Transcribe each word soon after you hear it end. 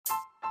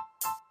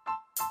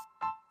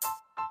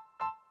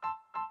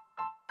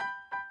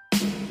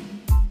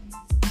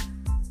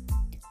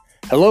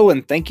Hello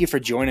and thank you for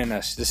joining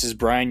us. This is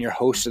Brian, your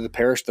host of the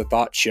Perish the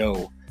Thought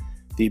Show.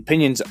 The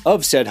opinions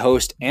of said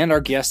host and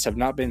our guests have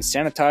not been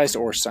sanitized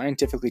or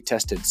scientifically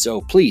tested,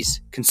 so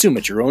please consume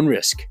at your own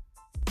risk.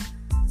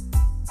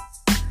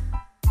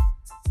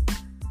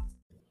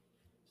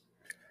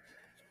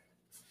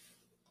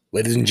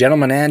 Ladies and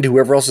gentlemen, and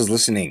whoever else is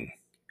listening,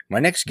 my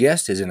next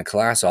guest is in a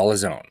class all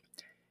his own.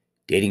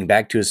 Dating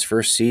back to his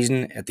first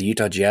season at the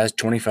Utah Jazz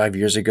 25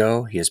 years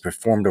ago, he has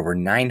performed over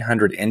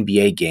 900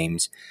 NBA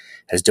games,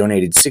 has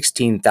donated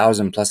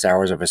 16,000 plus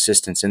hours of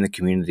assistance in the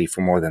community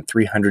for more than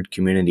 300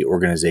 community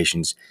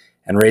organizations,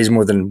 and raised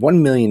more than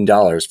 $1 million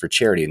for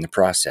charity in the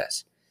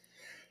process.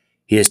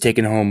 He has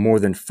taken home more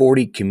than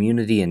 40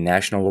 community and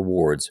national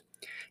awards,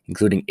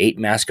 including 8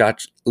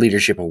 Mascot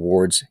Leadership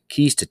Awards,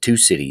 keys to 2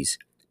 cities,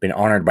 been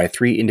honored by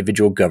 3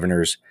 individual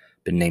governors,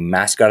 been named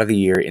Mascot of the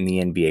Year in the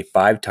NBA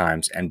 5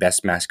 times, and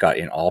Best Mascot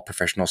in all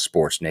professional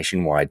sports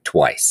nationwide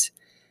twice.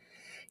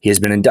 He has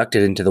been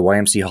inducted into the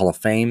YMCA Hall of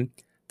Fame,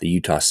 the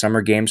Utah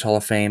Summer Games Hall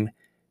of Fame,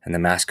 and the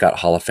Mascot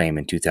Hall of Fame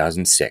in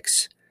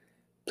 2006.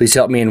 Please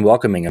help me in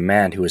welcoming a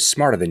man who is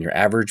smarter than your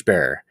average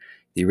bear,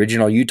 the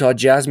original Utah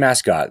Jazz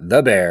mascot,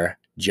 the Bear,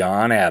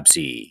 John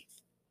Absey.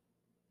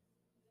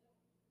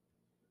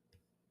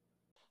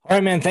 All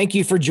right, man, thank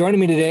you for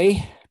joining me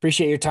today.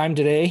 Appreciate your time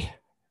today.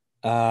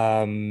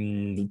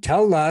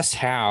 Tell us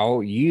how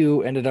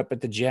you ended up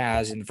at the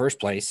Jazz in the first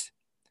place.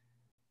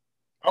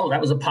 Oh,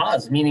 that was a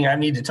pause, meaning I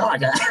need to talk.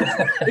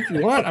 If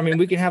you want, I mean,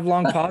 we can have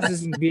long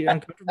pauses and be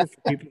uncomfortable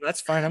for people. That's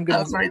fine. I'm good. I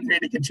was waiting for you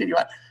to continue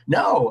on.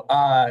 No,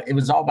 it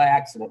was all by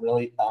accident,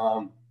 really.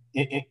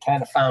 It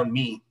kind of found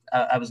me.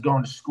 I was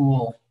going to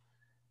school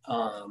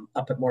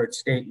up at Morehead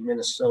State in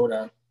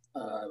Minnesota.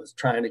 I was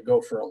trying to go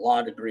for a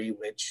law degree,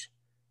 which,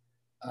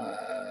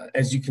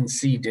 as you can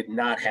see, did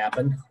not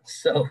happen.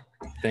 So,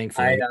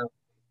 thankfully,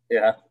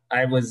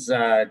 I was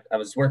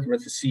working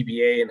with the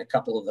CBA and a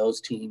couple of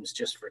those teams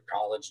just for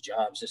college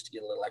jobs, just to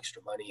get a little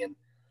extra money,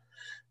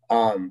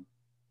 and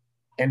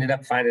ended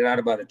up finding out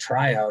about a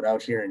tryout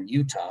out here in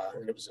Utah,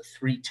 and it was a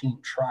 3-team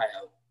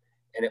tryout,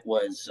 and it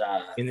was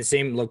in the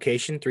same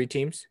location, 3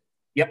 teams.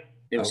 Yep,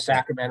 it was okay.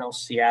 Sacramento,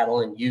 Seattle,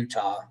 and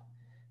Utah,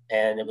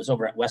 and it was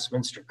over at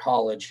Westminster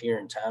College here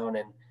in town,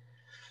 and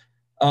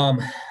I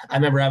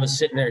remember I was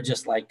sitting there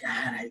just like,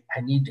 God,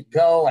 I need to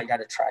go. I got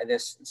to try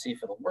this and see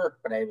if it'll work.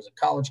 But I was a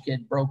college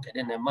kid, broke. I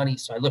didn't have money.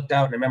 So I looked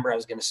out and I remember I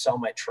was going to sell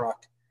my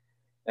truck.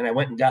 And I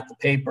went and got the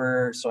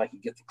paper so I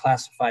could get the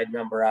classified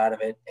number out of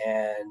it.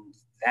 And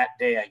that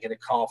day I get a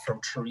call from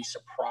Teresa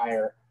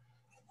Pryor,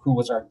 who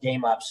was our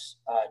game ops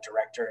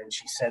director. And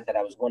she said that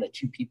I was one of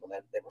 2 people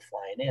that they were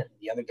flying in.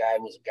 The other guy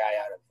was a guy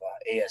out of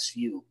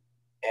ASU.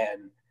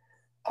 And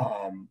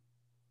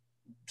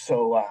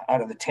so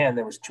out of the 10,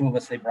 there was 2 of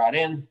us they brought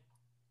in.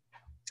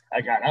 I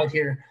got out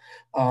here.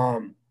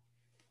 And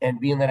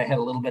being that I had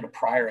a little bit of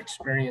prior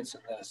experience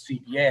in the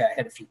CBA, I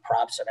had a few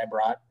props that I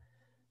brought.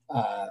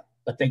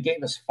 But they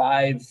gave us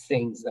 5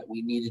 things that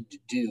we needed to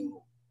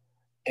do.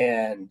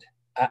 And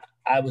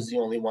I was the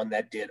only one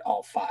that did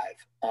all 5.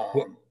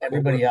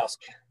 Everybody else.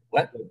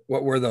 What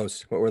were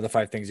those? What were the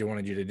 5 things they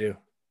wanted you to do?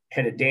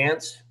 Had a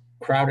dance,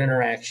 crowd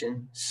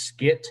interaction,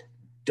 skit,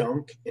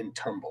 dunk, and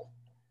tumble.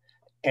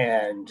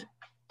 And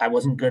I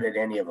wasn't good at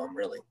any of them,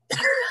 really.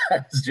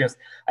 I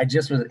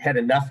just had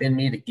enough in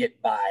me to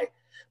get by.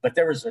 But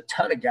there was a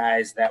ton of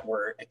guys that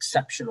were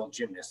exceptional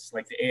gymnasts,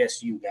 like the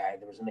ASU guy.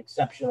 There was an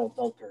exceptional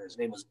dunker. His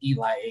name was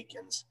Eli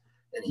Akins,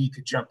 and he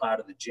could jump out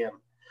of the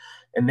gym.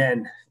 And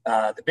then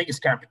the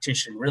biggest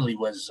competition really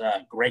was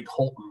Greg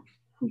Holton,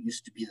 who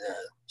used to be the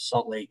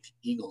Salt Lake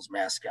Eagles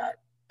mascot,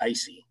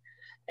 Icy.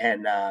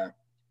 And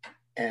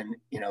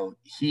you know,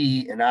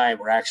 he and I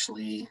were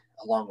actually,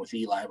 along with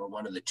Eli, were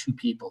one of the 3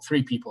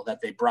 people that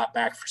they brought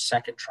back for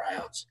second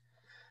tryouts.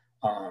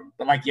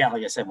 But like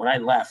I said, when I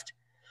left,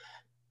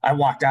 I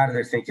walked out of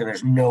there thinking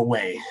there's no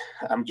way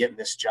I'm getting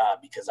this job,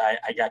 because I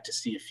got to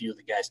see a few of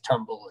the guys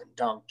tumble and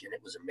dunk, and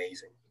it was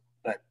amazing.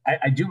 But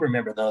I do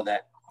remember, though,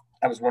 that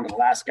I was one of the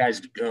last guys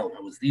to go.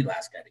 I was the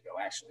last guy to go,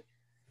 actually.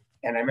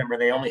 And I remember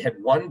they only had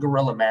one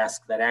gorilla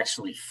mask that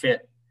actually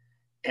fit,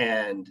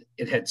 and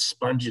it had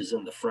sponges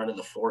in the front of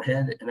the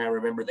forehead. And I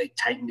remember they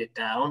tightened it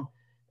down,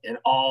 and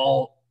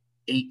all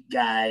 8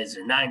 guys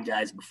or 9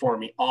 guys before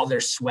me, all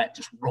their sweat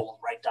just rolled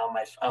right down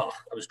my. Oh,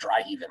 I was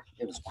dry heaving.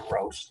 It was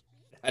gross.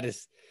 That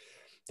is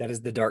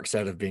the dark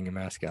side of being a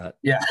mascot.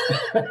 Yeah.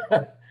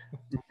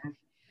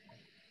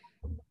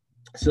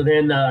 So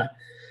then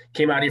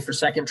came out here for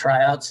second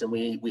tryouts, and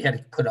we had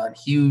to put on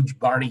huge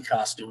Barney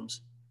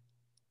costumes.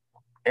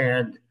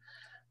 And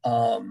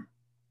I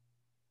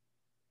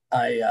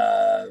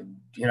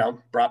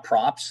brought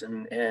props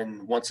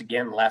and once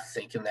again left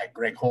thinking that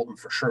Greg Holton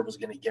for sure was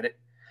going to get it.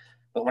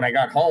 But when I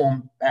got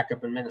home back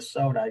up in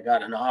Minnesota, I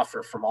got an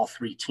offer from all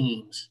 3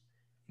 teams.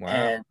 Wow.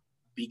 And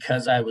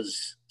because I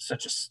was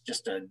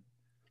just a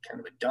kind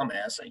of a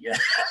dumbass, I guess,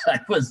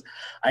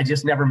 I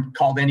just never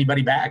called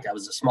anybody back. I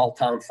was a small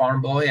town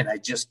farm boy, and I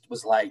just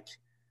was like,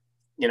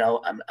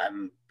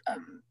 I'm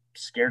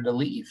scared to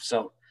leave.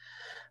 So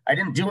I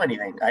didn't do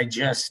anything. I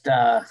just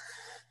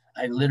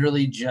I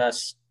literally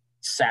just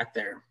sat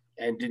there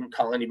and didn't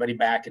call anybody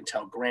back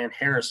until Grant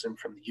Harrison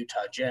from the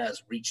Utah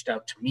Jazz reached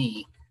out to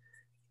me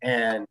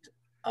and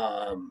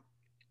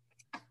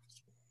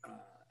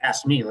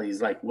asked me,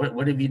 he's like,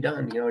 what have you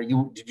done?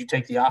 Did you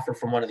take the offer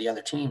from one of the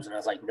other teams? And I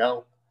was like,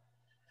 no.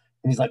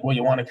 And he's like, well,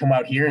 you want to come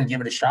out here and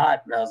give it a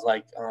shot? And I was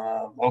like,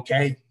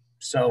 okay.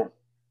 So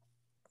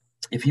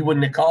if he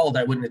wouldn't have called,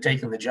 I wouldn't have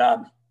taken the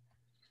job.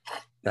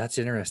 That's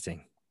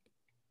interesting.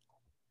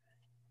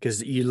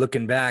 Because you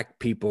looking back,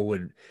 people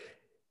would,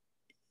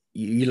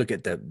 you look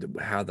at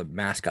how the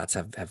mascots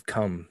have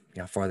come,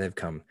 how far they've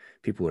come.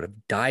 People would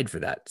have died for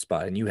that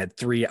spot, and you had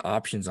 3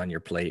 options on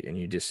your plate, and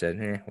you just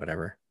said,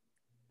 whatever.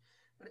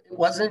 It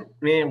wasn't,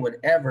 man,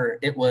 whatever.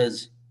 It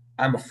was,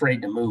 I'm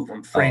afraid to move.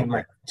 I'm afraid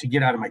to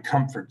get out of my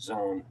comfort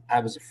zone. I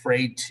was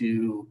afraid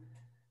to,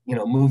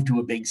 move to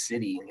a big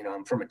city.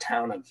 I'm from a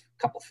town of a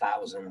couple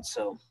thousand,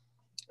 so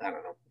I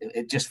don't know.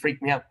 It just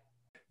freaked me out.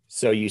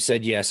 So you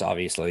said yes,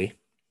 obviously.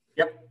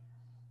 Yep.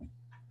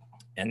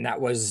 And that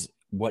was,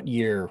 what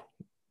year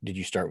did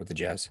you start with the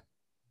Jazz?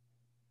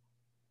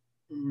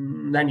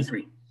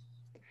 93.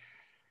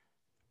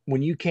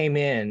 When you came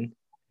in,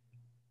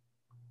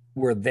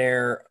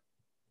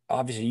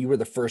 obviously you were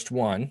the first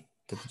one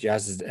that the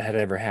Jazz had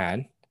ever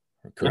had,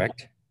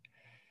 correct? Yep.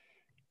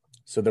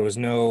 So there was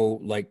no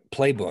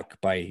playbook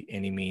by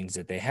any means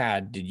that they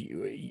had.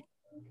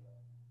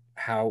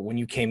 When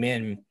you came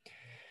in,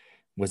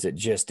 was it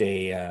just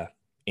a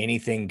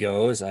anything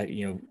goes,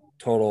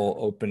 total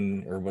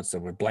open, or what's the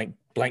word,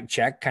 blank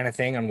check kind of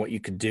thing on what you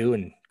could do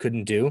and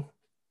couldn't do?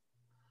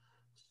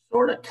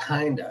 Sort of,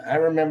 kind of. I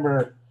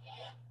remember,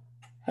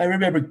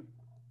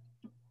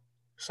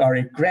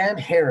 Grant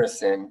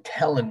Harrison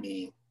telling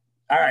me,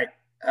 all right,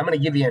 I'm going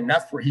to give you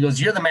enough. He goes,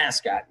 you're the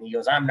mascot. And he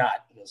goes, I'm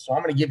not. He goes, so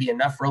I'm going to give you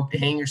enough rope to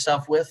hang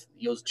yourself with.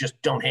 He goes, just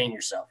don't hang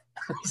yourself.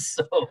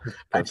 So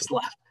I just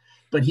laughed.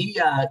 But he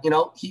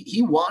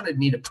wanted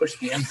me to push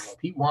the envelope.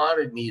 He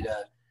wanted me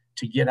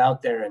to get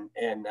out there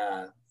and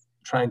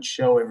try and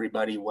show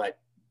everybody what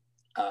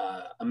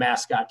a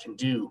mascot can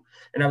do.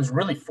 And I was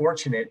really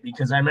fortunate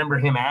because I remember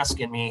him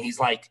asking me, he's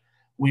like,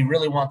 we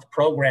really want the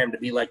program to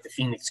be like the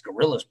Phoenix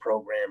Gorillas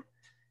program.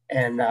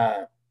 And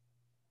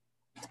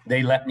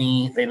they let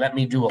me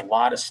do a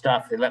lot of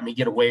stuff. They let me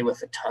get away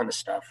with a ton of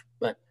stuff.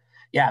 But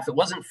yeah, if it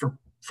wasn't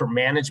for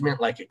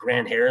management like a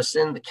Grant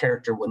Harrison, the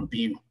character wouldn't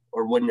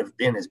have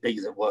been as big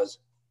as it was.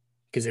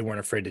 Because they weren't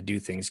afraid to do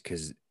things,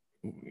 because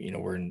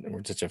we're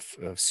in such a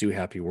sue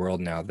happy world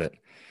now that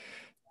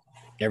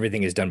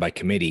everything is done by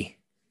committee,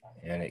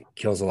 and it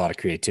kills a lot of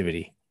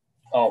creativity.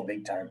 Oh,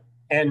 big time.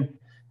 And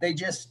they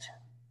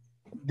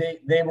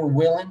were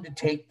willing to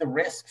take the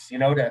risks,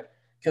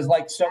 because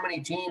like so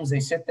many teams, they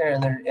sit there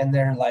and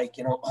they're like,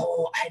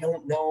 oh, I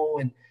don't know.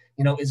 And,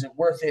 is it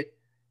worth it?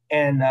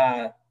 And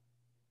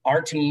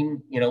our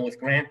team, with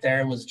Grant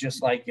there was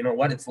just like,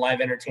 what, it's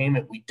live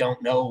entertainment. We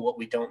don't know what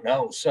we don't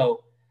know.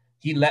 So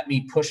he let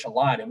me push a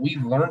lot, and we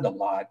learned a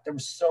lot. There were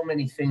so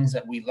many things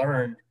that we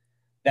learned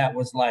that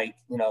was like,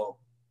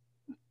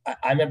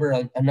 I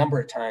remember a number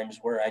of times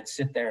where I'd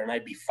sit there and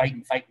I'd be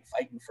fighting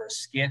for a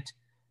skit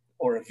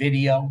or a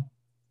video.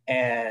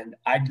 And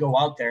I'd go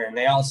out there and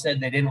they all said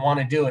they didn't want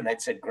to do it. And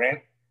I'd said, Grant,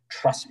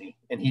 trust me.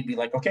 And he'd be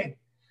like, okay.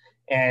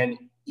 And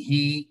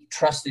he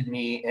trusted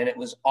me. And it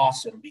was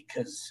awesome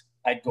because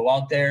I'd go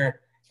out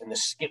there and the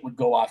skit would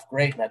go off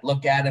great. And I'd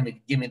look at him and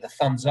give me the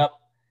thumbs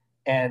up.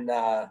 And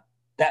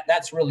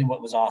that's really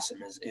what was awesome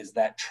is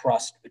that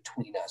trust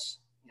between us,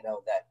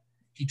 that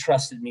he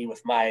trusted me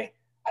with my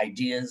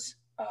ideas,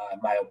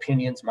 my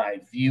opinions, my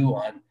view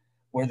on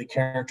where the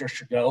character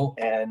should go.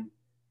 And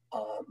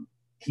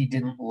he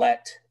didn't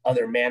let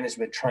other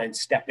management try and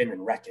step in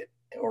and wreck it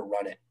or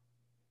run it.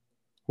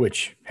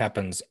 Which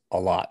happens a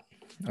lot,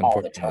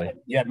 all the time.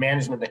 You have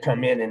management that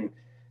come in and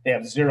they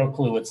have zero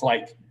clue. It's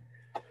like,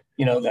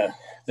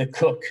 the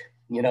cook,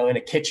 in a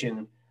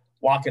kitchen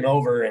walking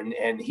over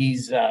and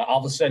he's all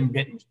of a sudden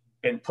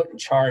been put in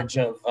charge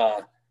of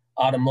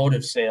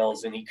automotive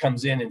sales, and he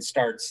comes in and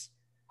starts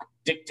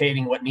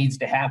dictating what needs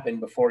to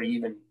happen before he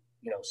even,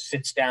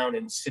 sits down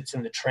and sits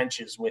in the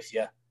trenches with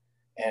you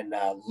and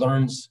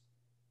learns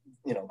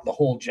the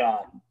whole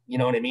job. You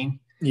know what I mean?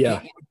 Yeah.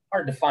 It's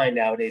hard to find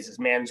nowadays is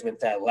management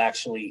that will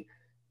actually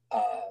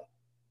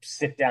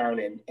sit down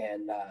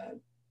and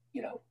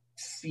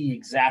see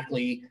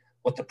exactly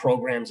what the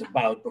program's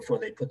about before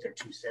they put their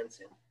 2 cents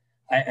in.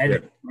 I had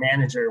a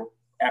manager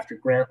after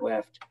Grant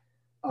left,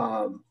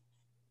 and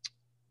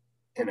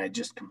I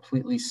just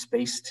completely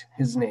spaced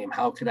his name.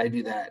 How could I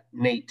do that?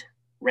 Nate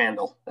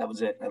Randall. That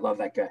was it. I love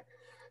that guy.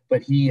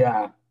 But he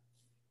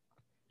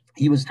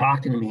was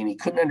talking to me and he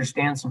couldn't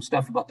understand some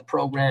stuff about the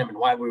program and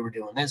why we were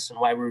doing this and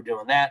why we were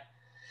doing that.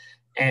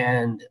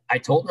 And I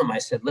told him, I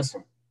said,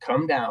 listen,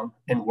 come down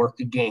and work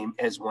the game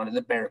as one of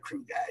the Bear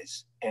Crew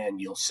guys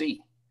and you'll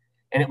see.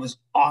 And it was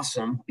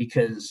awesome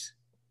because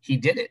he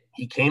did it.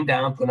 He came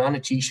down, put on a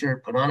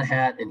t-shirt, put on a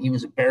hat, and he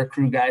was a Bear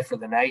Crew guy for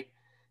the night.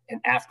 And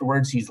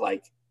afterwards, he's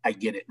like, I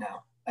get it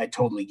now. I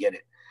totally get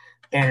it.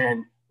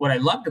 And what I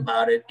loved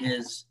about it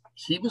is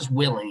he was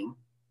willing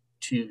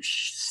to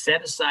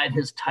set aside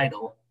his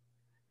title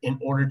in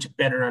order to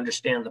better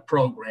understand the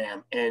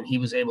program. And he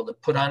was able to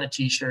put on a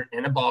t-shirt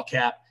and a ball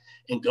cap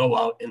and go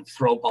out and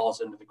throw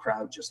balls into the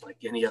crowd just like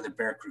any other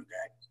Bear Crew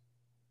guy.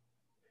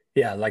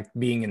 Yeah, like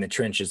being in the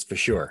trenches for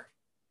sure.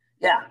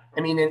 Yeah,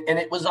 I mean, and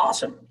it was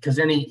awesome because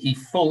then he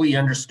fully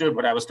understood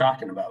what I was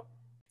talking about.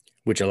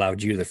 Which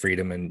allowed you the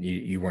freedom, and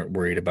you weren't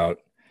worried about,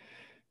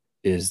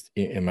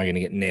 am I going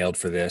to get nailed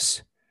for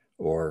this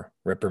or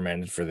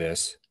reprimanded for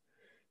this?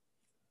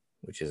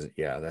 Which is,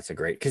 yeah, that's a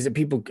great, because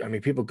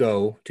people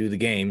go to the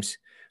games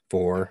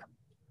for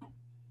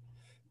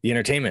the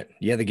entertainment.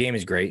 Yeah, the game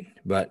is great,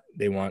 but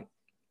they want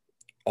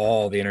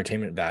all the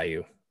entertainment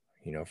value,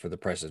 for the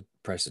price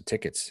of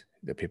tickets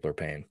that people are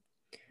paying.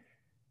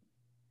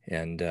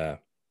 And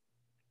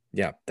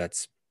yeah,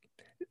 that's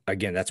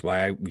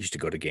why I used to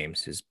go to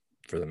games, is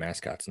for the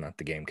mascots, not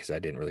the game, because I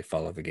didn't really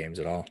follow the games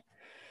at all.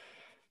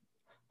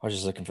 I was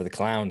just looking for the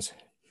clowns,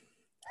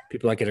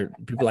 people I could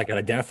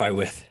identify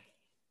with.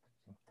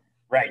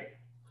 Right.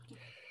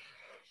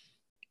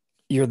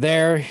 You're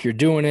there, you're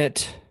doing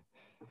it.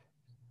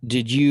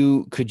 Could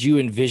you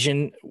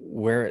envision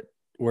where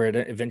it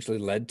eventually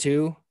led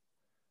to,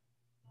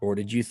 or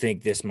did you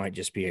think this might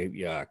just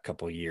be a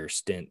couple year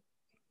stint?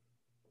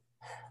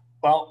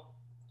 Well,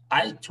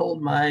 I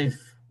told my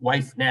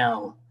wife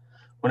now,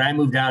 when I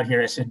moved out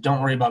here, I said,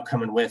 don't worry about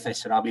coming with. I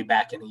said, I'll be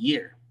back in a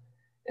year.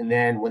 And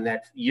then when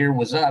that year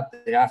was up,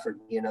 they offered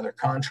me another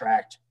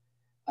contract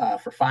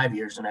for 5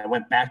 years. And I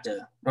went back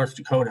to North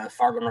Dakota,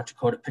 Fargo, North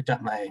Dakota, picked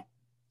up my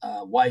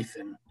wife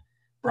and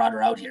brought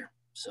her out here.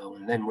 So,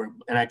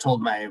 and I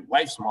told my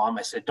wife's mom,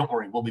 I said, don't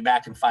worry, we'll be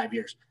back in 5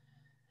 years.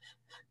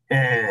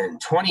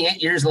 And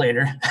 28 years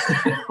later,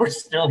 we're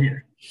still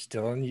here.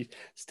 Still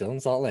in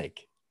Salt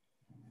Lake.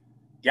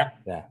 Yep.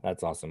 Yeah,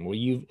 that's awesome. Well,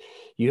 you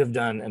have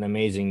done an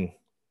amazing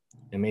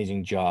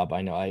job.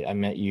 I know I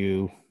met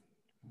you,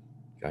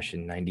 gosh,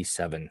 in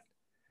 97.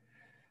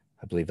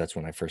 I believe that's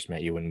when I first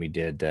met you, when we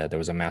did, there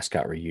was a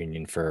mascot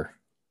reunion for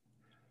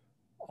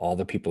all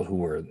the people who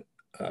were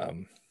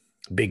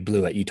Big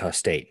Blue at Utah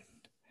State.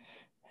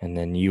 And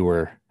then you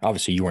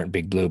weren't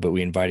Big Blue, but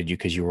we invited you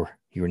because you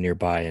were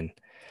nearby, and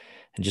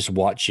just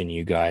watching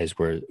you guys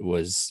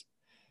was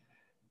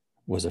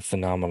a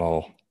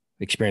phenomenal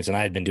experience. And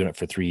I had been doing it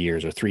for 3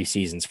 years, or 3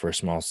 seasons, for a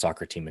small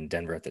soccer team in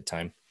Denver at the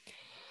time.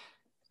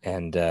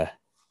 And I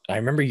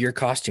remember your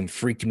costume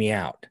freaked me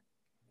out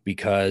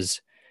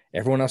because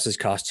everyone else's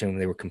costume,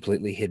 they were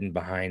completely hidden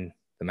behind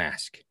the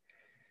mask,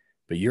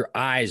 but your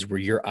eyes were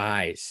your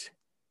eyes.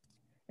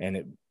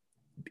 And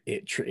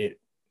it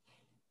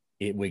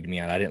wigged me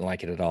out. I didn't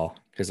like it at all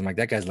because I'm like,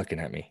 that guy's looking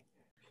at me.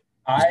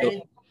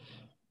 I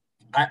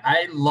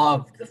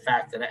loved the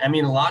fact that,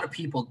 a lot of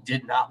people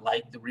did not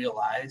like the real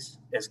eyes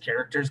as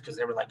characters because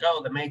they were like,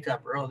 oh, the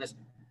makeup, or oh, this.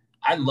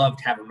 I loved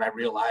having my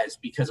real eyes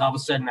because all of a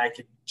sudden I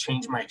could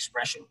change my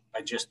expression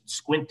by just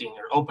squinting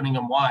or opening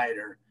them wide,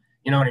 or,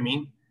 you know what I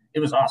mean? It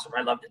was awesome.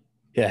 I loved it.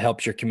 Yeah, it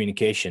helps your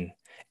communication,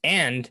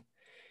 and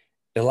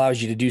it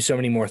allows you to do so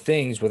many more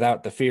things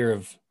without the fear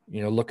of,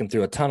 looking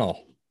through a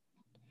tunnel.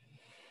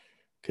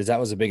 Because that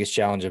was the biggest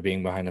challenge of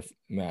being behind a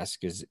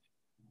mask is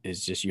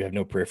just you have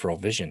no peripheral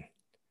vision.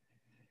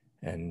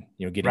 And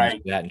getting right.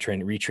 used to that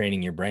and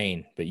retraining your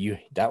brain. But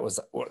that was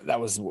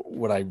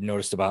what I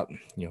noticed about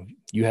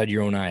you had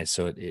your own eyes,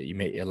 so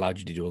it allowed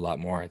you to do a lot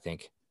more, I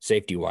think,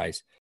 safety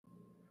wise.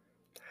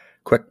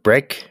 Quick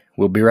break.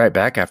 We'll be right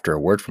back after a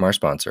word from our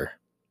sponsor.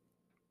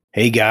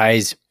 Hey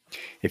guys,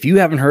 if you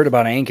haven't heard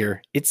about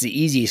Anchor, it's the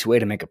easiest way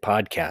to make a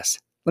podcast.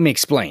 Let me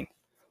explain.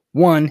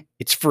 1,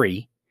 it's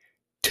free.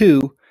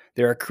 2,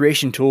 there are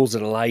creation tools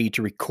that allow you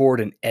to record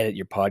and edit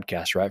your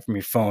podcast right from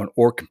your phone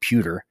or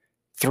computer.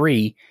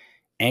 3,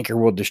 Anchor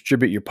will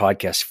distribute your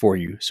podcast for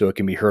you so it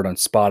can be heard on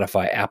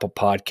Spotify, Apple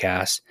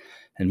Podcasts,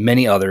 and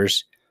many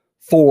others.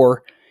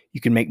 4, you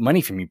can make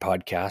money from your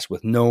podcast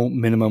with no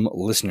minimum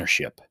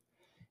listenership.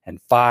 And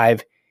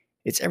 5,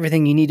 it's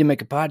everything you need to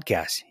make a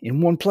podcast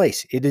in one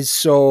place. It is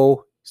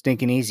so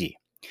stinking easy.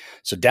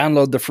 So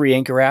download the free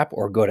Anchor app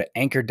or go to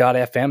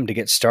anchor.fm to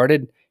get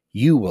started.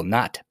 You will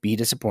not be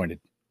disappointed.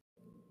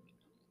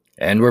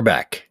 And we're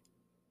back.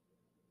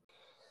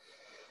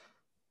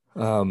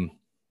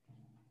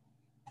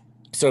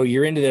 So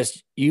you're into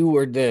this. You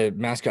were the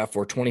mascot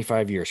for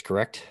 25 years,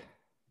 correct?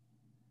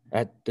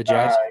 At the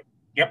Jazz?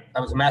 Yep. I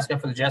was a mascot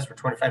for the Jazz for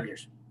 25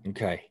 years.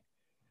 Okay.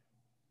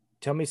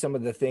 Tell me some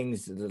of the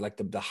things, like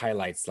the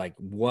highlights, like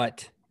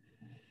what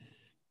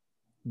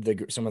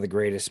some of the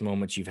greatest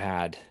moments you've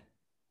had.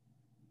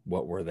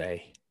 What were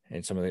they?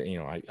 And some of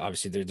the,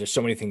 obviously there's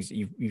so many things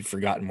you've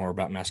forgotten more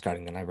about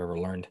mascotting than I've ever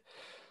learned.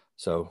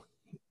 So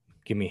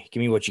give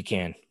me what you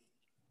can.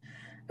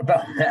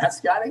 About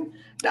mascotting?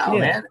 No,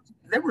 man.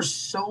 There were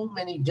so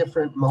many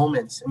different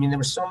moments. There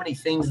were so many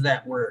things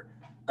that were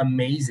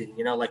amazing,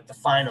 like the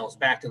finals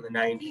back in the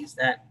 90s.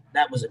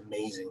 That was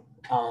amazing.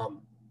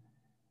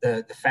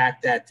 The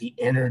fact that the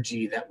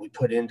energy that we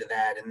put into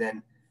that, and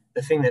then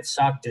the thing that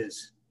sucked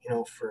is,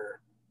 for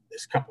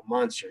this couple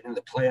months, you're in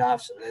the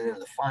playoffs and then in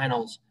the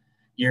finals,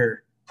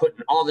 you're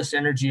putting all this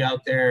energy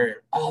out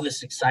there, all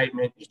this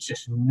excitement. It's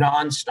just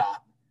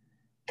nonstop.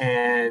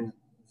 And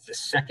the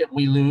second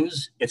we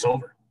lose, it's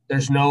over.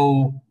 There's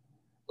no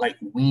like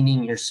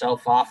weaning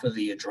yourself off of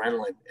the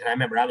adrenaline. And I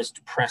remember I was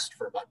depressed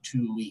for about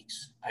 2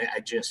 weeks.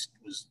 I just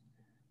was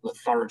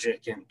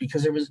lethargic, and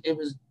because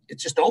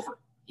it's just over.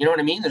 You know what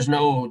I mean? There's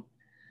no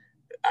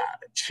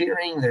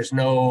cheering. There's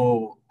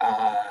no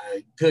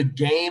good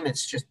game.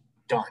 It's just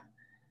done.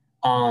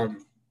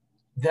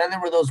 Then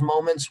there were those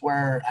moments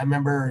where I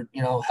remember,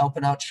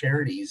 helping out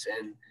charities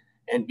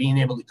and being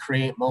able to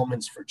create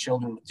moments for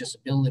children with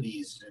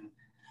disabilities. And,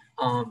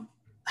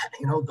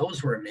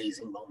 those were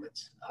amazing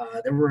moments.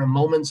 There were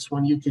moments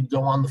when you could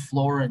go on the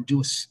floor and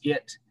do a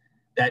skit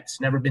that's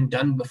never been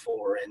done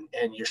before.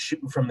 And you're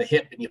shooting from the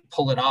hip and you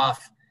pull it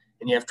off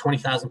and you have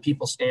 20,000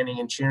 people standing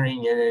and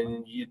cheering,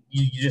 and you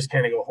just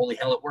kind of go, holy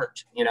hell, it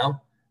worked, I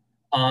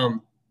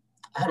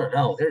don't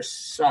know. There's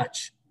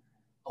such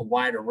a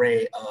wide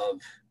array of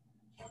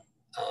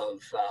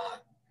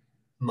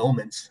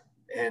moments.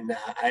 And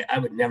I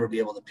would never be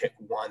able to pick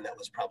one that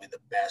was probably the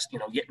best.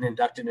 Getting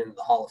inducted into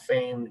the Hall of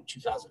Fame in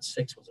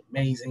 2006 was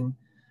amazing.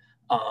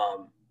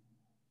 I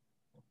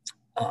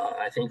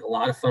think a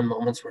lot of fun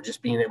moments were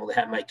just being able to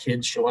have my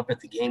kids show up at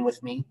the game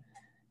with me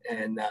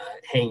and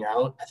hang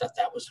out. I thought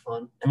that was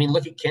fun. I mean,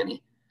 look at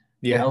Kenny.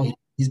 Yeah.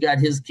 He's got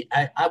his –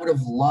 I would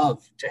have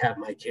loved to have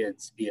my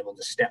kids be able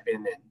to step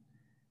in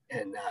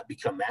and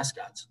become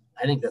mascots.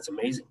 I think that's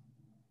amazing.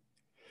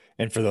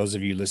 And for those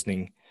of you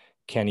listening,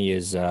 Kenny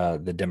is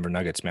the Denver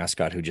Nuggets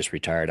mascot who just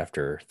retired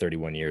after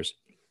 31 years,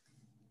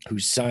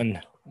 whose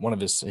son, one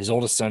of his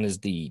oldest son is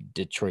the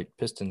Detroit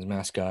Pistons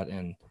mascot,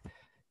 and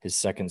his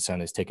second son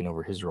has taken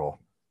over his role.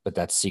 But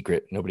that's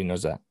secret. Nobody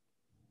knows that.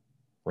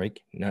 Right?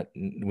 Not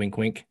wink,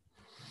 wink.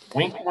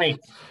 Wink, wink.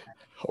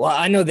 Well,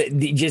 I know that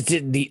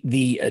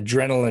the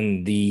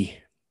adrenaline, the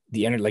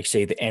like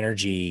say the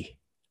energy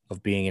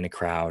of being in a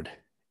crowd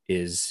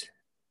it's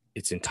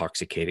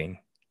intoxicating.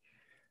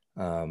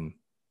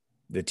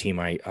 The team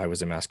I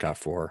was a mascot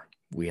for,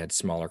 we had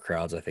smaller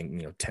crowds. I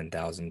think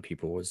 10,000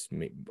 people was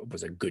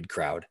a good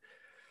crowd.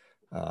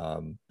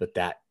 But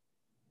that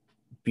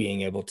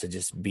being able to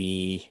just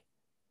be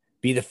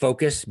the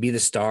focus, be the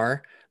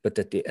star, but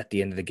at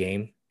the end of the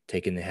game,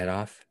 taking the head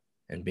off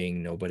and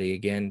being nobody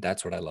again.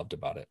 That's what I loved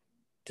about it.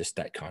 Just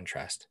that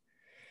contrast,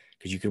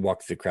 because you could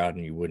walk through the crowd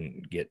and you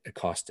wouldn't get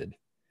accosted.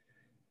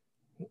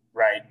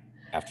 Right.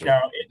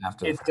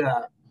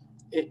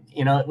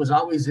 It was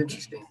always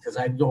interesting because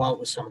I'd go out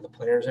with some of the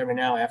players every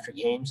now after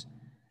games,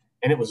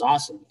 and it was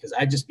awesome because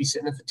I'd just be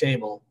sitting at the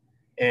table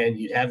and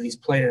you'd have these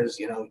players,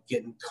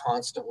 getting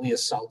constantly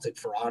assaulted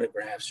for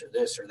autographs or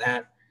this or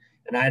that.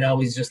 And I'd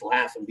always just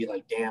laugh and be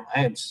like, damn,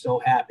 I am so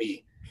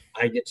happy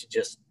I get to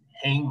just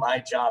hang my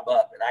job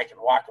up and I can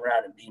walk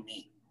around and be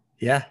me.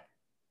 Yeah.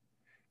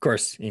 Of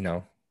course,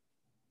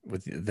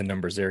 with the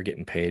numbers they're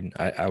getting paid,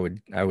 I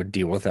would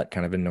deal with that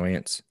kind of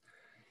annoyance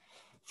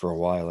for a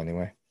while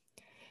anyway.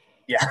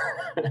 Yeah,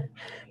 but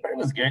it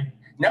was good.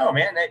 No,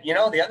 man,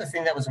 the other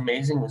thing that was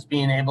amazing was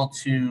being able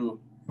to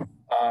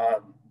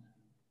I'm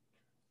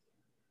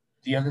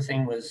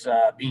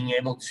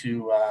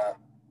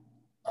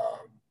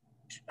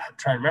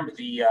trying to remember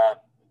the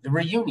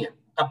reunion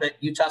up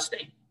at Utah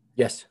State.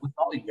 Yes. With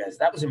all you guys.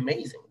 That was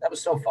amazing. That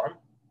was so fun.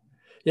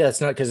 Yeah,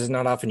 it's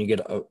not often you get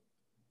a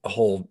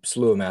whole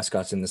slew of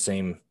mascots in the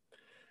same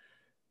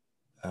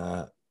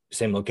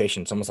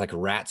location. It's almost like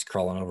rats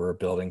crawling over a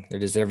building. They're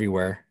just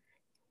everywhere.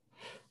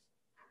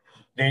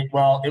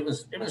 It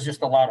was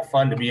just a lot of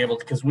fun to be able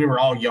to, because we were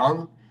all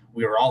young.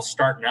 We were all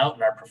starting out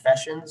in our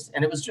professions,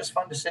 and it was just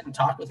fun to sit and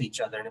talk with each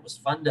other. And it was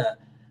fun to,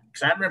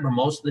 because I remember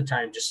most of the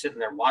time just sitting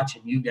there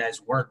watching you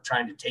guys work,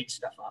 trying to take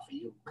stuff off of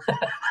you.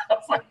 I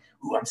was like,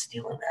 ooh, I'm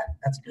stealing that.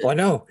 That's good. Well, I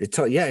know.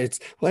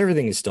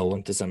 Everything is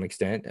stolen to some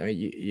extent. I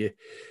mean,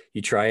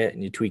 you try it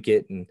and you tweak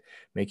it and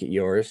make it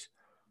yours.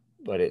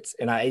 But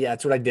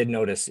that's what I did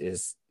notice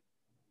is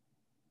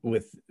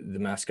with the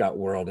mascot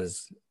world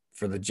is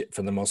for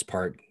the most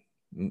part,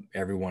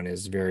 everyone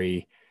is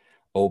very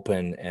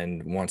open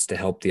and wants to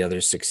help the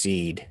others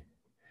succeed.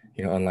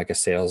 Unlike a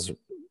sales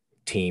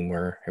team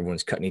where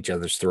everyone's cutting each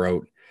other's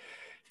throat.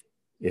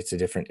 It's a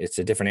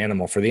different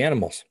animal for the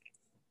animals.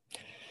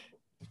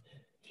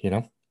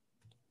 Yeah.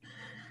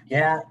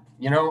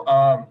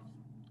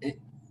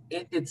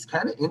 It's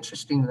kind of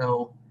interesting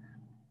though,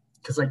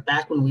 because like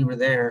back when we were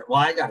there, well,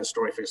 I got a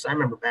story for this. I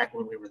remember back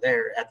when we were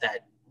there at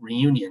that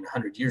reunion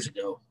 100 years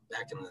ago,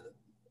 back in the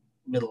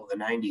middle of the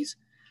 90s,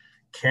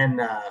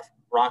 Ken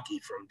Rocky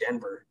from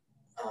Denver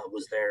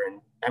was there.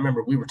 And I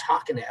remember we were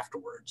talking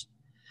afterwards.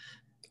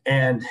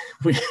 And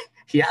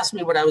he asked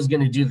me what I was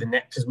going to do the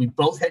next, because we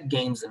both had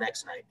games the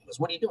next night. He goes,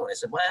 what are you doing? I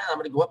said, well, I'm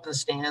going to go up in the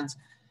stands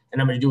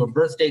and I'm going to do a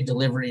birthday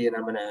delivery and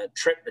I'm going to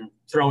trip and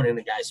throw it in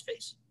the guy's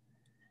face.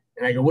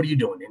 And I go, what are you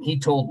doing? And he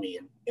told me,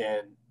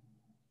 and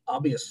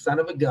I'll be a son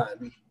of a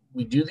gun.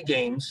 We do the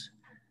games.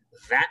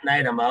 That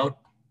night I'm out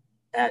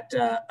at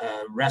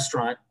a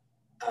restaurant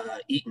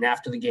eating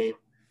after the game.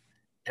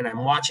 And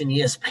I'm watching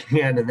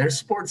ESPN and there's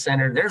Sports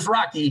Center. There's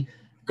Rocky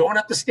going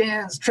up the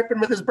stands, tripping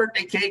with his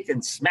birthday cake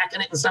and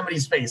smacking it in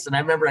somebody's face. And I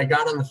remember I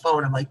got on the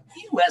phone. I'm like,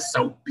 you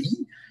SOB. I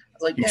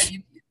was like,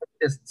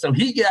 yeah. So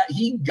he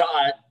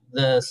got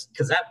this,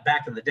 because that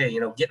back in the day,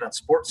 getting on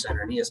Sports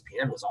Center and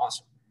ESPN was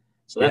awesome.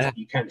 So that's what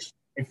you kind of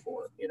strive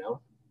for,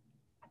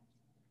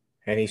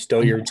 And he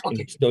stole your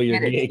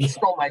gig. He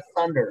stole my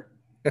thunder.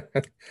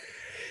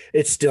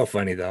 It's still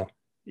funny though.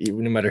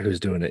 No matter who's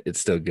doing it, it's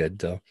still good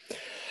though.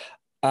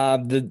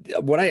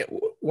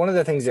 One of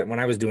the things that when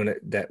I was doing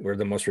it that were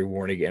the most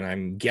rewarding, and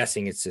I'm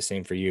guessing it's the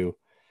same for you,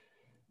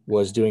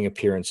 was doing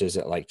appearances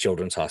at like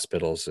children's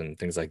hospitals and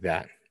things like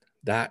that.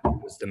 That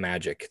was the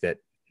magic that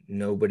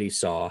nobody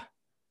saw,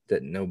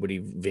 that nobody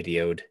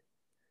videoed,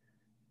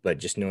 but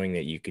just knowing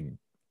that you could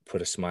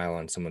put a smile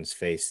on someone's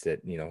face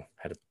that,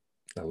 had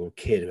a little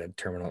kid who had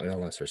terminal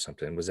illness or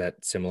something. Was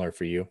that similar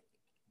for you?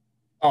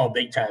 Oh,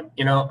 big time.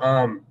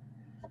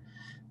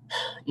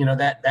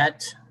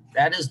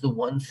 That is the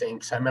one thing.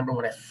 Cause I remember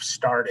when I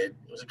started,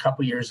 it was a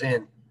couple years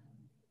in,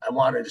 I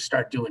wanted to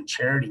start doing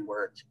charity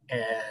work.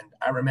 And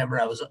I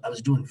remember I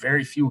was doing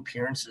very few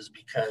appearances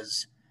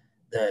because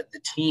the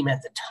team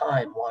at the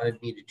time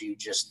wanted me to do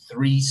just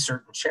 3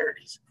 certain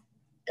charities.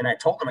 And I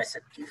told them, I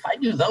said, if I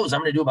do those,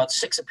 I'm going to do about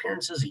 6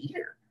 appearances a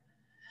year.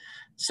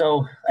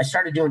 So I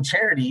started doing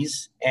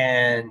charities,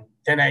 and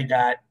then I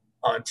got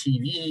on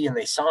TV and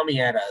they saw me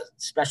at a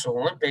Special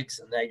Olympics,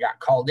 and they got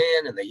called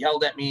in and they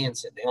yelled at me and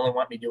said, they only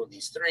want me doing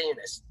these 3. And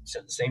I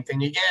said the same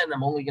thing again.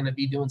 I'm only going to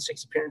be doing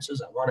 6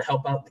 appearances. I want to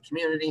help out the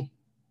community.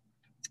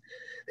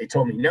 They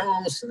told me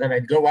no. So then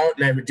I'd go out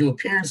and I would do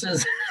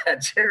appearances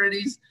at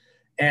charities,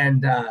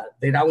 and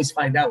they'd always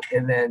find out.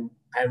 And then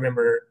I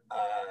remember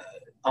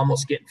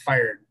almost getting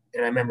fired.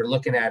 And I remember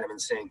looking at him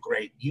and saying,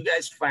 great, you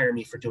guys fire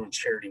me for doing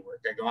charity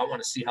work. I go, I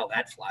want to see how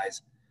that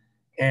flies.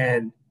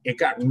 And it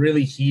got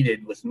really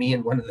heated with me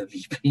and one of the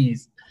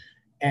VPs.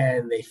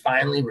 And they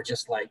finally were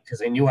just like, because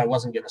they knew I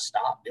wasn't going to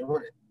stop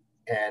doing it.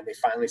 And they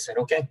finally said,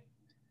 okay,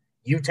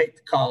 you take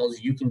the calls,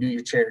 you can do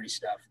your charity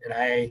stuff. And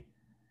I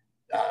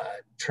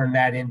turned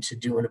that into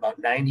doing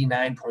about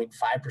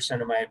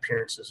 99.5% of my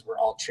appearances were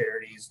all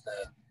charities.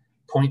 The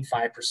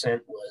 0.5%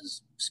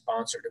 was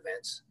sponsored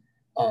events.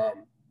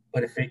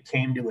 But if it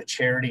came to a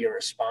charity or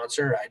a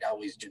sponsor, I'd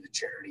always do the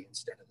charity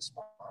instead of the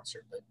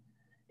sponsor. But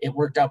it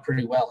worked out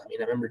pretty well. I mean,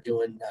 I remember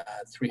doing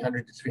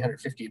 300 to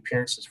 350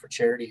 appearances for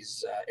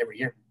charities every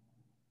year.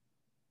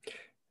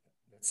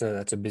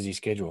 That's a busy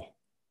schedule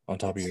on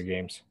top of your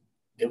games.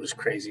 It was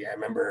crazy. I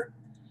remember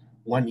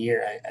one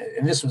year,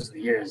 and this was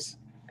the years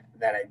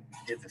that I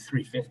did the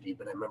 350,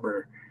 but I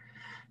remember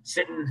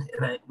sitting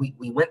and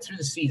we went through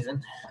the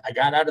season. I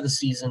got out of the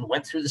season,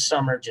 went through the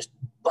summer, just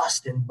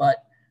busting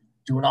butt,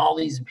 doing all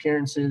these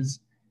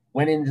appearances,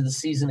 went into the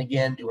season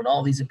again, doing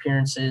all these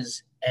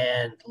appearances,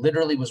 and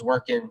literally was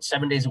working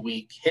 7 days a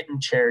week,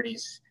 hitting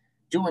charities,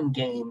 doing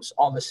games,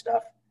 all this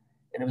stuff.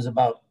 And it was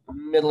about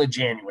middle of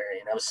January,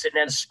 and I was sitting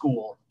at a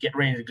school getting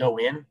ready to go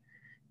in.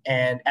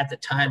 And at the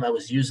time I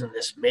was using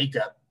this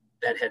makeup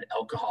that had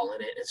alcohol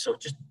in it. And so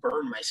it just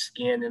burned my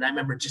skin. And I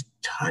remember just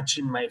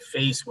touching my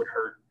face would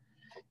hurt.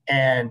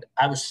 And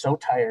I was so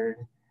tired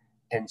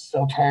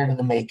of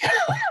the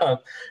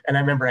makeup. And I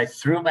remember I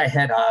threw my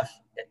head off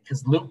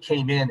because Luke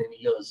came in and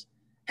he goes,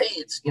 hey,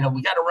 it's,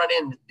 we got to run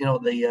in,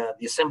 the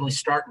assembly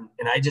starting.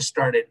 And I just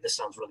started, this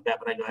sounds really bad,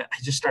 but I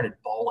just started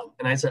bawling.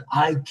 And I said,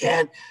 I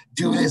can't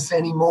do this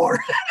anymore.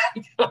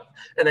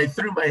 And I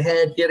threw my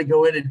head. He had to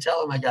go in and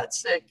tell him I got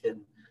sick.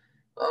 And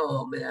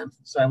oh man.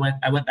 So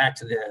I went back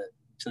to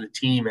the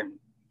team, and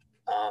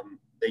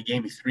they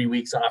gave me 3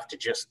 weeks off to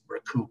just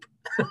recoup.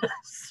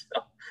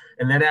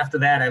 And then after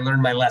that, I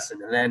learned my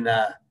lesson. And then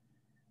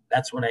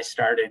that's when I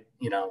started,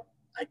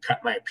 I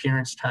cut my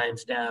appearance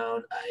times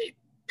down. I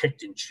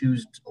picked and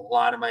chose a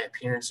lot of my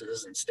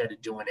appearances instead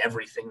of doing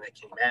everything that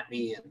came at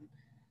me. And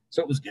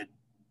so it was good.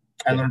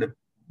 I learned a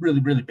really,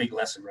 really big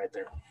lesson right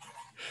there.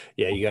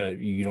 Yeah.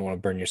 You don't want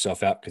to burn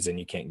yourself out, because then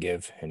you can't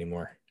give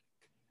anymore.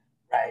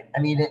 Right. I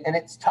mean, and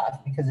it's tough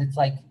because it's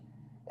like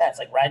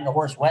riding a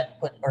horse wet,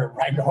 or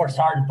riding a horse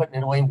hard and putting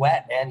it away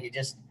wet, man.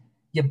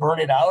 You burn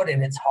it out,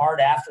 and it's hard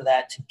after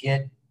that to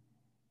get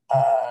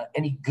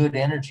any good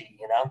energy,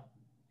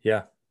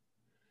 Yeah.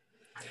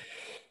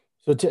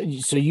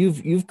 So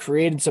you've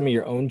created some of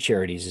your own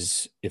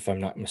charities, if I'm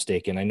not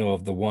mistaken. I know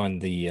of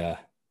the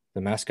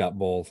Mascot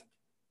Bowl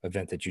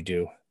event that you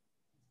do.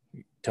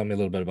 Tell me a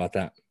little bit about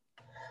that.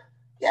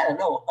 Yeah,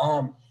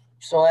 no.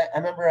 So I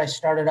remember I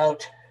started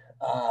out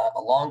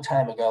a long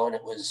time ago, and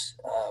it was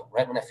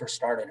right when I first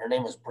started. Her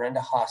name was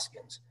Brenda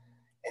Hoskins,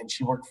 and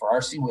she worked for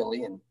R.C.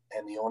 Willey, and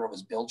the owner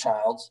was Bill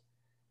Childs,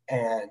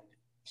 and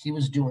he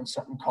was doing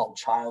something called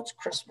Child's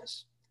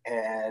Christmas,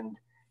 and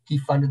he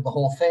funded the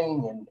whole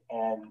thing,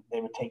 and they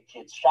would take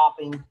kids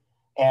shopping,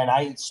 and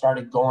I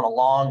started going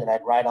along, and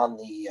I'd ride on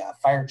the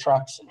fire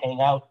trucks and hang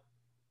out.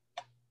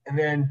 And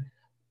then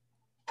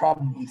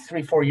probably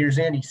 3-4 years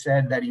in, he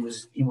said that he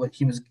was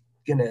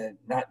gonna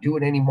not do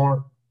it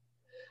anymore.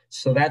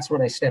 So that's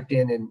when I stepped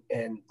in,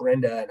 and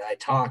Brenda and I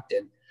talked,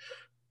 and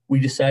we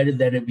decided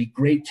that it'd be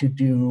great to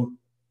do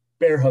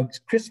Bear Hugs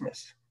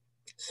Christmas.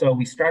 So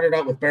we started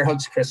out with Bear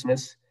Hugs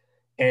Christmas,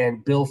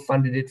 and Bill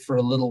funded it for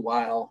a little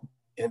while,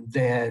 and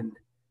then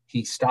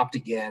he stopped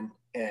again,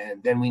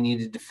 and then we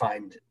needed to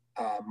find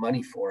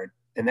money for it.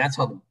 And that's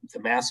how the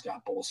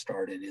mascot bowl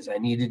started. Is I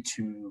needed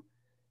to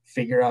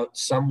figure out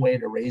some way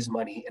to raise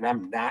money, and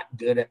I'm not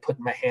good at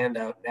putting my hand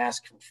out and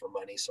asking for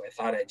money, so I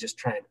thought I'd just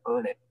try and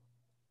earn it.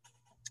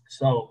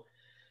 So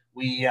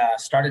we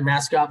started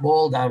Mascot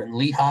Bowl down in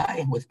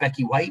Lehigh with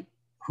Becky White,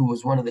 who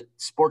was one of the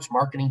sports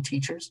marketing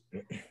teachers.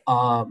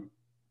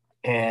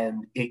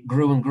 And it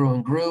grew and grew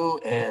and grew.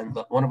 And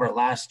one of our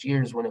last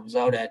years, when it was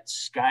out at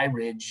Sky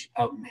Ridge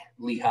out in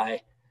Lehigh,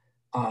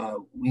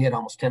 we had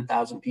almost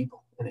 10,000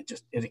 people, and it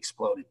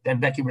exploded. Then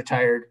Becky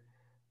retired,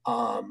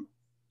 and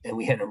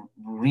we had to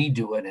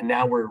redo it. And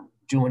now we're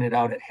doing it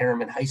out at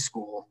Harriman High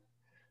School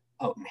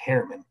out in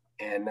Harriman.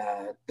 And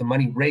the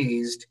money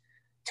raised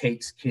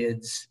takes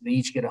kids, they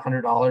each get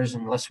 $100.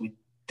 Unless we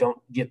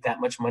don't get that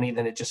much money,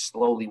 then it just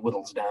slowly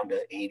whittles down to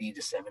 80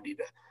 to 70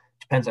 to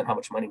depends on how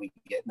much money we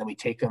get. And then we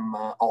take them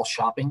all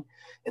shopping.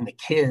 And the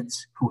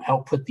kids who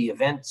help put the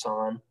events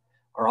on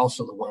are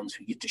also the ones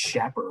who get to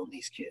chaperone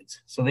these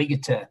kids. So they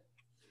get to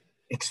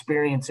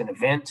experience an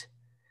event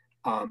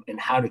and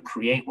how to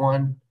create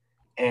one,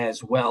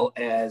 as well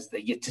as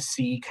they get to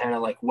see kind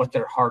of like what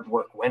their hard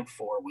work went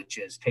for, which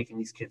is taking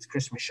these kids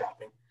Christmas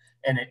shopping.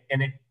 And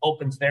it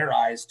opens their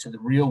eyes to the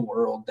real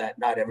world that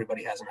not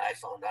everybody has an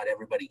iPhone. Not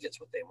everybody gets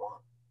what they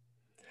want.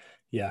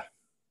 Yeah,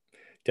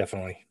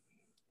 definitely.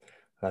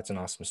 That's an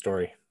awesome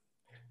story.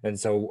 And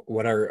so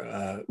what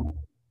are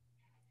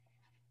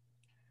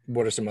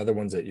some other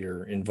ones that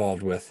you're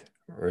involved with,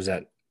 or is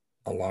that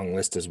a long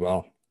list as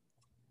well?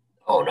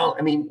 Oh, no.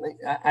 I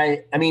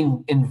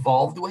mean,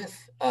 involved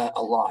with a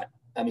lot.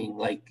 I mean,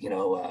 like,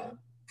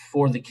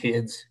 for the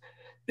kids,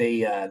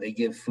 they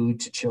give food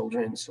to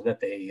children so that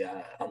they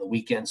on the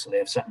weekends, so they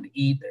have something to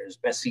eat. There's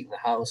Best Seat in the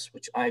House,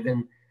 which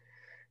Ivan,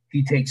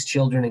 he takes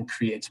children and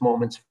creates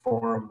moments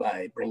for them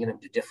by bringing them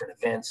to different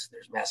events.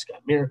 There's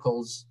Mascot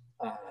Miracles.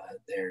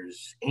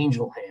 There's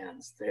Angel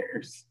Hands.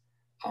 There's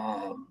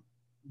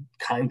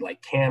Kind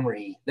Like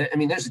Camry. I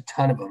mean, there's a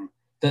ton of them.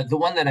 The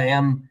one that I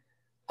am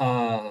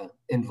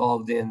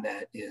involved in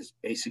that is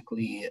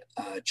basically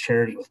a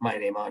charity with my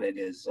name on it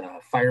is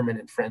Firemen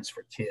and Friends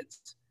for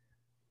Kids.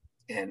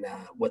 And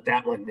what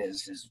that one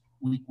is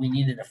we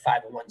needed a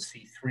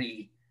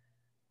 501c3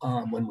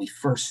 when we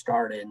first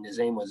started, and his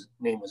name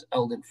was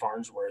Eldon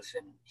Farnsworth,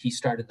 and he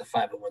started the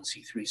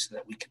 501c3 so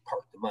that we could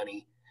park the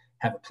money,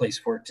 have a place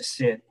for it to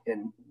sit,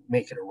 and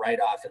make it a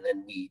write-off, and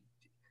then we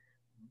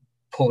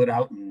pull it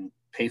out and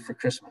pay for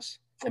Christmas.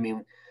 I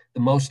mean,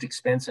 the most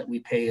expense that we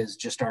pay is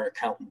just our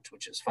accountant,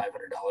 which is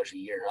 $500 a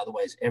year.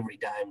 Otherwise, every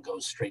dime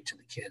goes straight to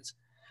the kids,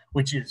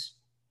 which is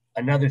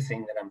another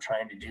thing that I'm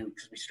trying to do,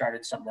 because we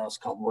started something else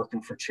called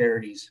Working for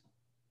Charities.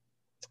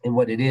 And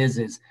what it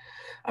is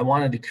I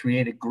wanted to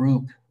create a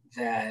group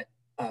that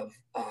of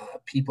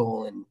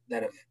people and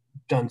that have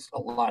done a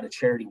lot of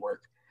charity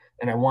work.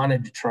 And I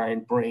wanted to try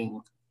and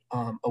bring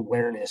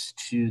awareness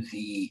to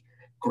the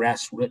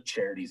grassroots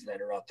charities that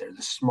are out there,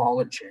 the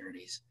smaller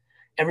charities.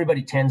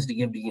 Everybody tends to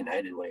give to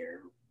United Way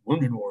or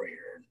Wounded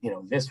Warrior,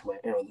 this way,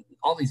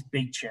 all these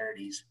big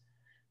charities,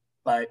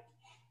 but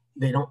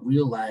they don't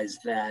realize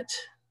that,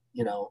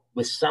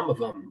 with some of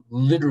them,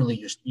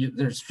 literally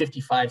there's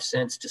 55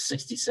 cents to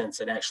 60 cents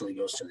that actually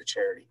goes to the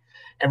charity.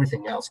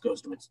 Everything else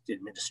goes to its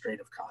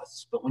administrative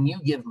costs. But when you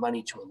give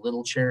money to a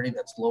little charity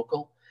that's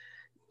local,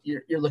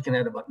 you're looking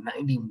at about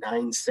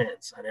 99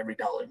 cents on every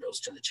dollar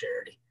goes to the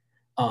charity.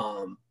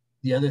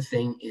 The other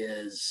thing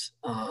is,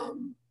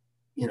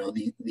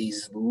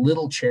 these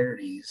little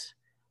charities,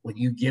 when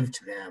you give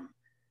to them,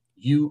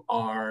 you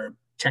are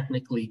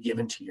technically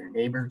given to your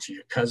neighbor, to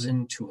your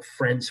cousin, to a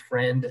friend's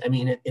friend. I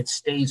mean, it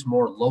stays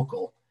more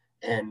local.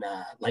 And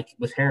like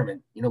with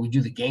Harriman, we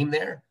do the game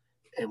there,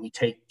 and we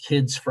take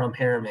kids from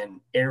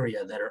Harriman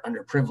area that are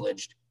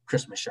underprivileged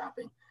Christmas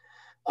shopping.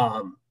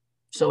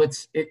 So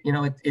it's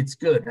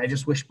good. I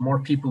just wish more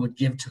people would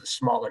give to the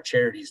smaller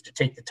charities, to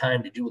take the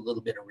time to do a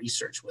little bit of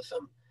research with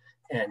them,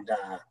 and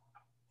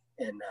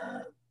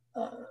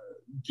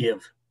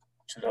give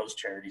to those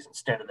charities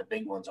instead of the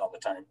big ones all the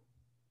time.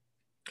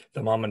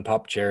 The mom and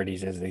pop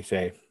charities, as they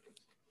say.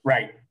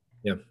 Right.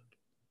 Yeah,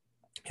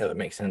 that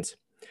makes sense.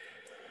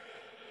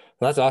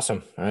 Well, that's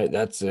awesome. All right,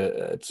 that's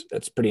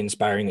it's pretty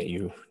inspiring that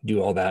you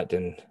do all that,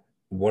 and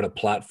what a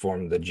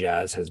platform the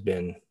Jazz has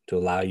been to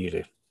allow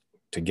you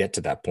to get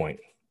to that point.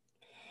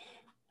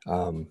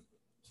 Now,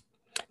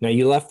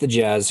 you left the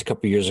Jazz a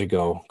couple years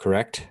ago,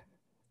 correct?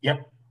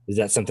 Yep. Is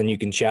that something you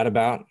can chat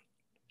about?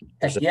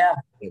 Yeah.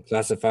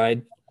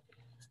 Classified?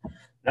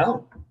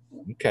 No.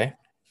 Okay.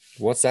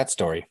 What's that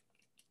story?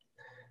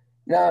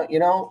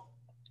 No,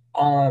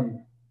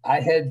 I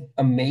had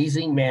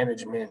amazing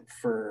management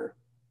for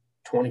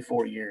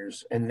 24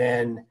 years. And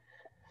then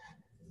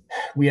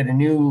we had a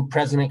new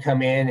president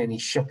come in, and he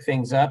shook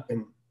things up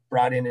and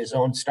brought in his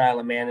own style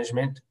of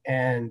management.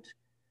 And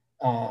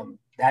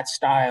that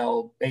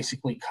style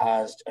basically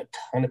caused a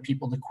ton of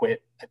people to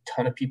quit, a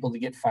ton of people to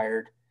get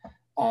fired,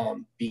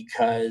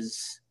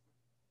 because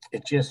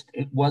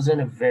it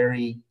wasn't a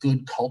very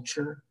good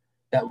culture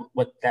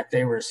that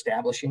they were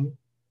establishing.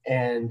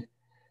 And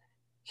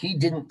he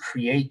didn't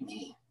create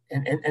me.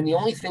 And the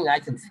only thing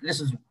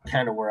this is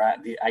kind of where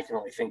I can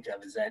only think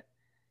of is that,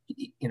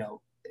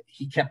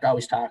 he kept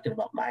always talking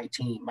about my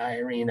team, my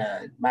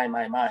arena, my,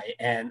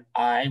 and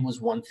I was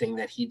one thing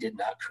that he did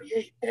not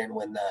create. And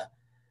when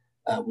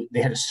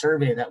they had a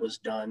survey that was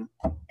done,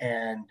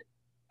 and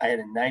I had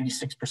a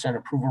 96%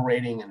 approval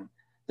rating, and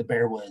the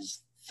Bear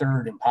was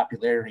third in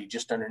popularity,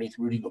 just underneath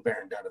Rudy Gobert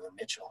and Donovan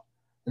Mitchell.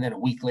 And then a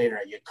week later,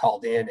 I get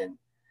called in, and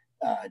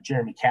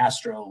Jeremy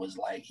Castro was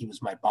he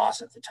was my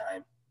boss at the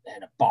time,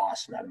 and a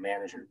boss, not a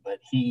manager, but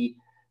he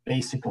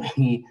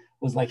basically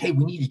was like, hey,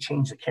 we need to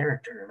change the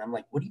character. And I'm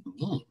like, what do you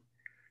mean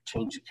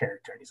change the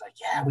character? And he's like,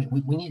 yeah,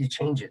 we need to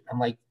change it. And I'm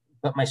like,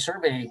 but my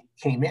survey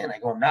came in. I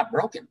go, I'm not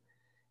broken.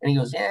 And he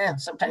goes, yeah,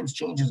 sometimes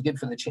change is good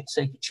for the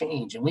sake of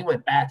change. And we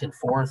went back and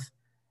forth,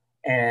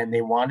 and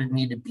they wanted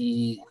me to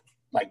be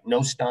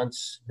no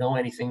stunts, no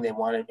anything. They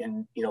wanted,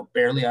 and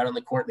barely out on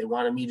the court. They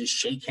wanted me to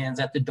shake hands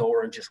at the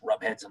door and just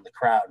rub heads in the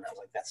crowd. And I was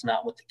like, that's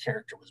not what the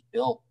character was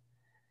built.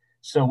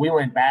 So we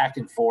went back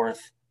and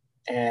forth,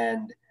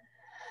 and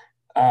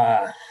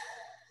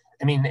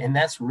and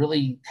that's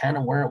really kind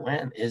of where it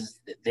went, is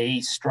that they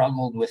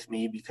struggled with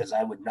me because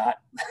I would not,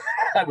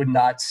 I would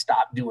not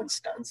stop doing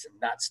stunts and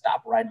not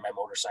stop riding my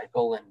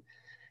motorcycle.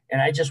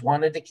 And I just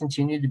wanted to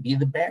continue to be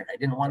the Bear. I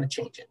didn't want to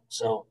change it.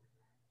 So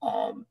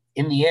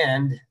in the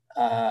end,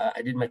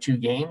 I did my 2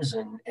 games,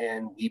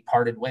 and we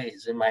parted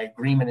ways. In my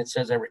agreement, it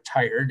says I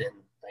retired, and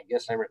I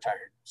guess I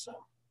retired. So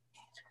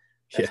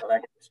that's how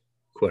that is.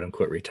 Quote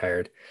unquote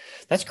retired.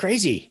 That's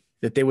crazy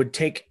that they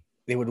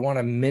would want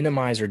to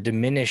minimize or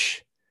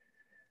diminish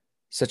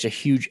such a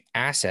huge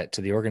asset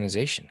to the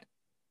organization.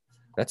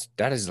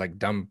 That is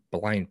dumb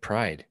blind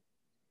pride,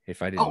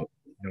 if I didn't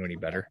know any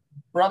better.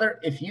 Brother,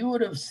 if you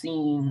would have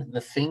seen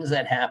the things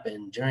that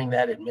happened during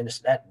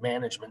that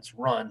management's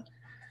run,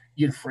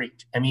 you'd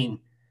freaked. I mean,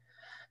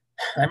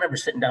 I remember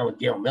sitting down with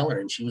Gail Miller,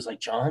 and she was like,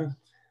 John,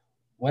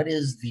 what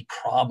is the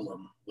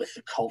problem with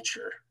the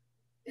culture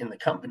in the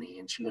company?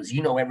 And she goes,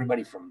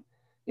 everybody from,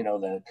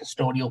 the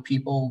custodial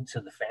people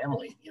to the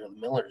family, the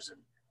Millers. And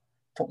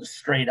I told her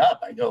straight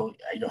up, I go,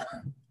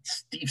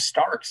 Steve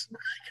Starks,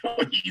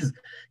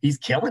 he's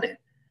killing it.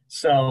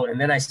 So, and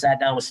then I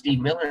sat down with Steve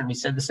Miller, and we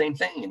said the same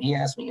thing. And he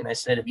asked me, and I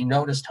said, have you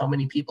noticed how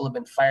many people have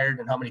been fired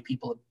and how many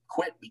people have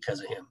quit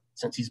because of him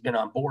since he's been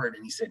on board?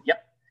 And he said,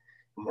 yep.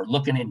 And we're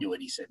looking into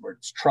it. He said,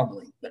 it's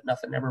troubling, but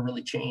nothing ever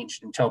really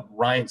changed until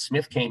Ryan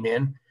Smith came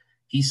in.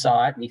 He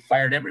saw it, and he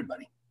fired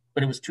everybody,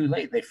 but it was too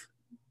late.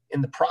 In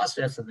the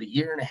process of the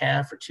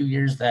 1.5 or 2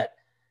 years that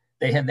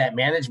they had that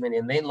management,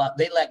 and they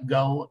let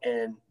go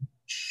and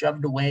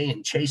shoved away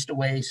and chased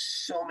away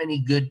so many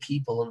good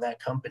people in that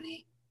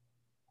company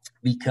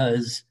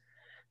because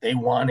they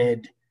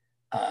wanted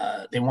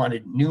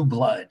new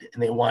blood,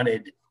 and they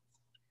wanted,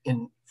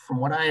 and from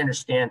what I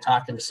understand,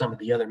 talking to some of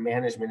the other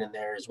management in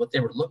there, is what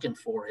they were looking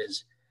for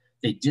is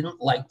they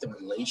didn't like the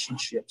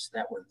relationships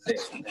that were there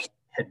that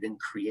had been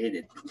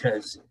created,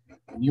 because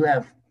when you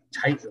have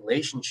tight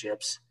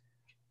relationships,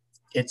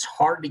 it's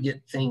hard to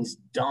get things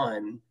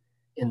done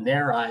in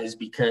their eyes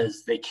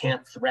because they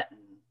can't threaten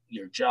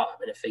your job.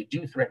 And if they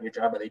do threaten your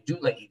job or they do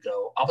let you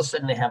go, all of a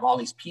sudden they have all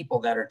these people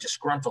that are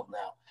disgruntled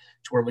now,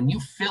 to where when you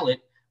fill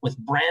it with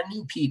brand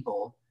new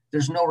people,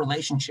 there's no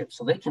relationship.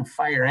 So they can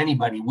fire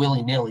anybody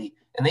willy-nilly,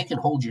 and they can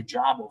hold your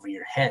job over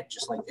your head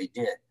just like they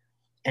did.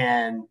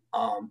 And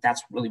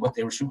that's really what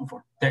they were shooting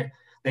for.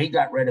 They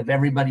got rid of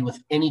everybody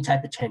with any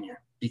type of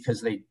tenure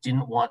because they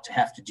didn't want to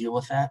have to deal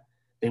with that.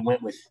 They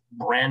went with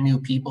brand new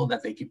people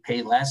that they could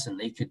pay less, and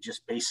they could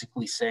just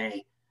basically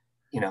say,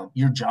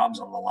 your job's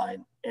on the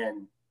line.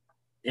 And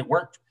it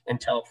worked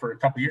for a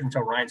couple of years,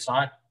 until Ryan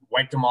saw it,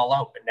 wiped them all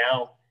out. But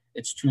now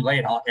it's too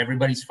late.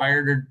 Everybody's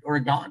fired or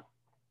gone.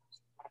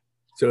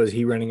 So is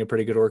he running a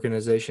pretty good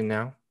organization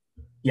now?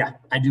 Yeah,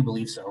 I do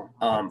believe so.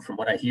 From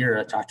what I hear,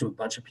 I talked to a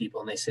bunch of people,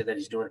 and they say that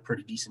he's doing a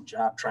pretty decent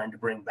job trying to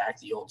bring back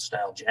the old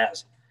style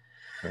Jazz.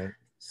 Right.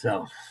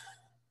 So,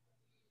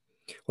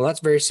 well,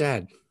 that's very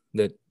sad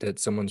that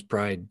someone's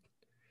pride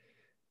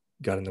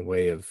got in the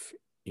way of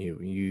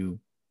you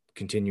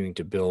continuing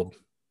to build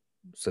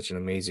such an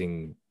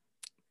amazing,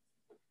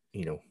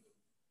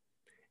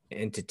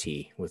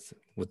 entity with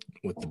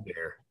the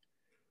Bear.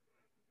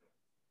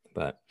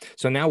 But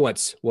so now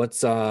what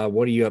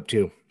are you up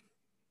to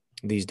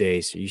these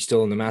days? Are you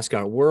still in the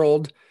mascot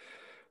world,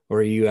 or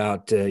are you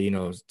out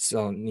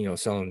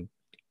selling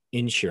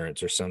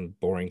insurance or some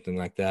boring thing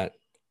like that?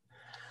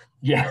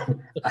 Yeah,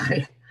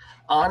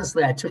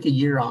 honestly, I took a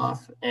year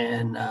off,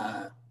 and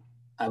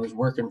I was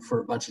working for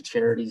a bunch of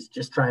charities,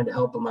 just trying to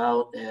help them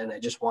out. And I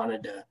just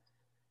wanted to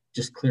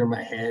just clear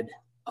my head.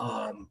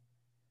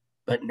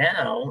 But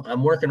now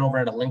I'm working over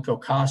at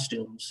Alinco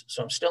Costumes.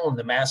 So I'm still in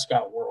the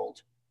mascot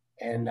world,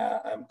 and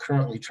I'm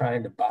currently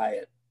trying to buy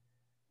it.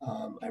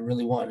 I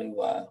really want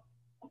to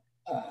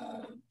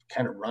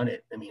kind of run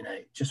it. I mean,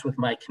 just with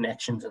my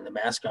connections in the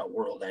mascot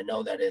world, I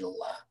know that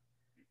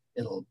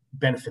it'll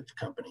benefit the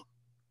company.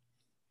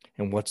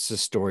 And what's the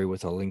story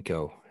with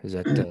Alinco? Is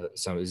that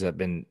has that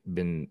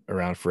been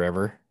around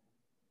forever?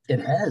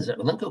 It has.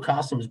 Alinco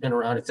Costume has been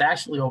around. It's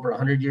actually over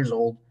 100 years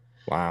old.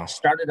 Wow.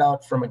 Started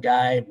out from a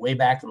guy way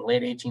back in the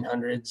late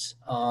 1800s.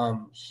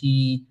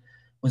 He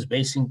was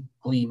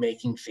basically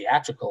making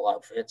theatrical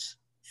outfits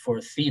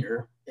for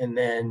theater. And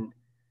then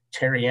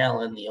Terry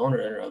Allen, the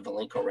owner of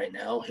Alinco right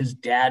now, his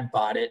dad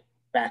bought it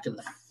back in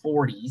the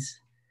 40s.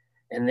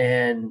 And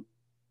then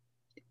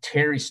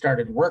Terry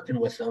started working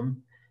with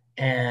them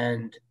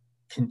and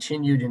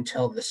continued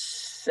until the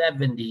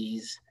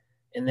 70s.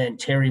 And then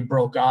Terry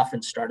broke off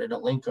and started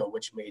Alinco,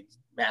 which made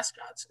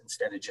mascots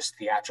instead of just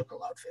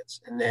theatrical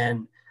outfits. And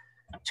then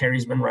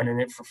Terry's been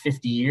running it for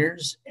 50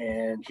 years,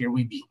 and here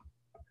we be.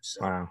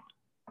 So, Wow.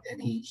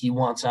 and he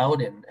wants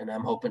out, and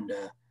I'm hoping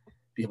to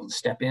be able to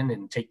step in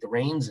and take the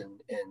reins and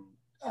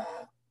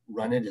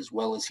run it as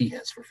well as he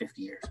has for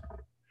 50 years.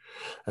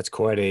 That's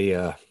quite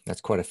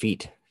a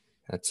feat.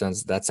 That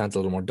sounds a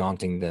little more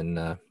daunting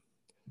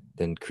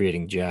than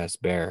creating Jazz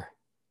Bear.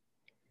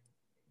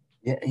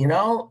 Yeah, you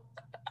know,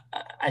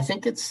 I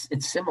think it's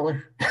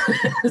similar.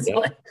 It's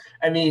like,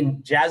 I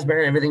mean, Jazz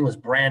Bear, everything was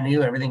brand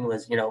new, everything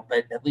was,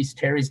 but at least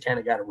Terry's kind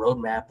of got a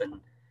roadmap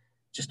and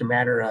just a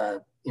matter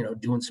of,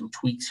 doing some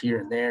tweaks here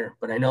and there.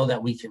 But I know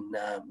that we can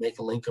make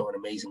Alinco an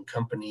amazing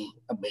company,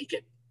 make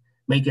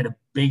it a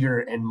bigger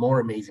and more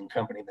amazing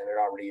company than it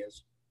already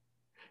is.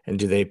 And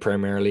do they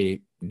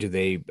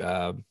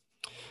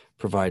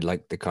provide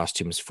like the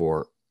costumes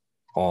for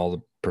all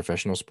the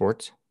professional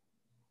sports?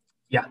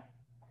 Yeah.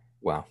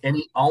 Wow.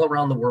 All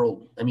around the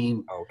world. I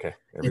mean, okay.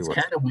 Everywhere.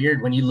 It's kind of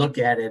weird when you look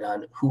at it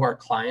on who our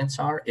clients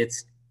are.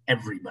 It's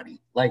everybody,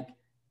 like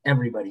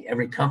everybody,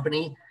 every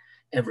company,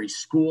 every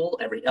school,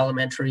 every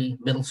elementary,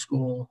 middle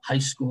school, high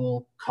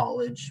school,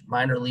 college,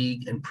 minor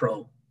league, and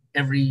pro.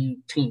 Every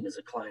team is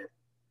a client.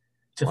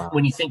 Wow.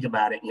 When you think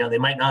about it, they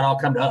might not all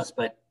come to us,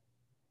 but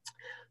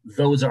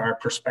those are our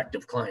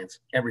prospective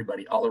clients.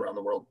 Everybody, all around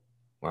the world.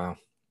 Wow,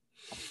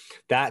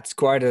 that's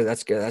going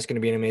to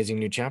be an amazing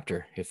new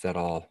chapter if that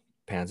all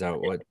pans out.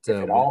 If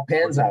it all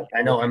pans out,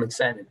 I know, I'm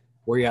excited.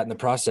 Where are you at in the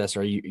process?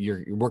 Are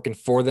you're working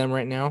for them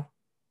right now?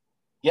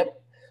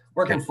 Yep,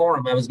 working for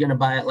them. I was going to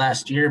buy it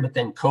last year, but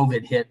then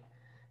COVID hit,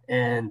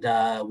 and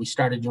we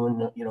started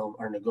doing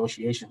our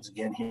negotiations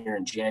again here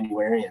in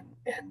January,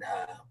 and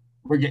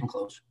we're getting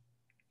close.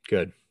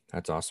 Good,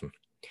 that's awesome.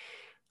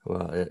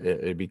 Well,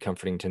 it'd be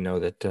comforting to know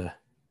that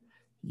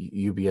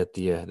you be at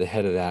the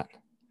head of that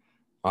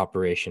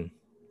operation.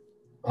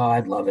 Oh,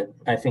 I'd love it.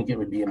 I think it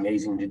would be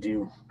amazing to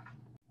do.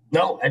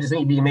 No, I just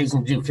think it'd be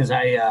amazing to do because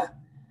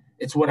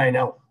it's what I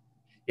know.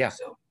 Yeah.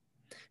 So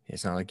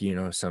it's not like,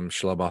 some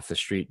schlub off the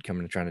street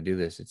coming and trying to do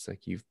this. It's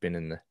like you've been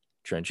in the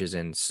trenches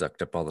and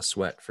sucked up all the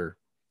sweat for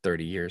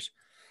 30 years.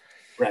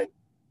 Right.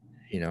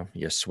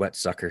 You sweat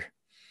sucker.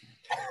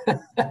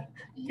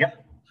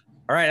 Yep.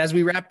 All right. As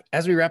we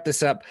wrap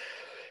this up,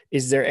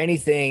 is there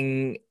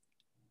anything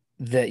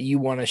that you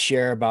want to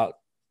share about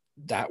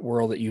that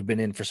world that you've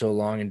been in for so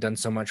long and done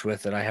so much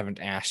with that I haven't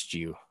asked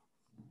you?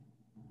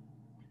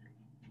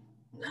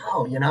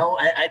 No,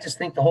 I just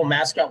think the whole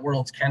mascot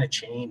world's kind of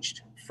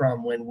changed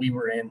from when we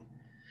were in.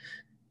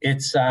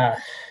 It's a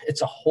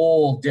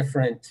whole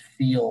different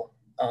feel.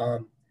 I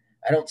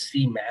don't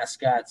see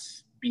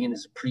mascots being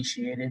as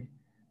appreciated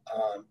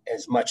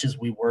as much as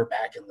we were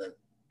back in the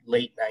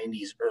late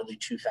 90s, early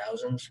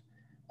 2000s.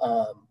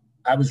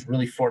 I was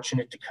really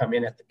fortunate to come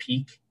in at the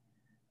peak.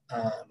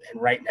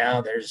 And right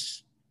now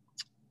there's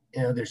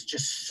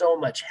just so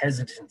much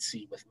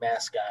hesitancy with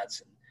mascots,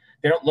 and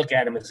they don't look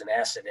at them as an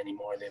asset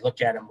anymore. They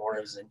look at them more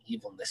as an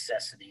evil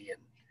necessity.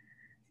 And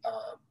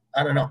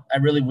I don't know. I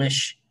really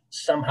wish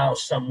somehow,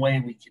 some way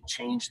we could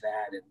change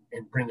that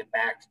and bring it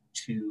back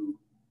to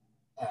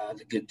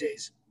the good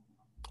days.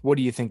 What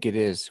do you think it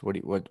is?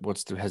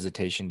 What's the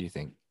hesitation, do you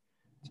think?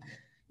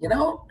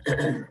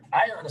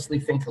 I honestly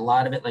think a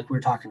lot of it, like we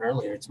were talking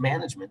earlier, it's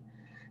management.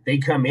 They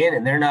come in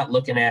and they're not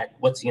looking at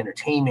what's the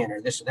entertainment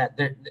or this or that.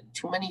 They're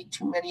too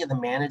many of the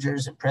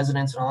managers and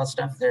presidents and all that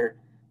stuff.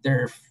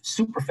 They're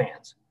super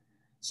fans.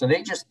 So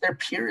they're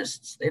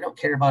purists. They don't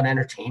care about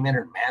entertainment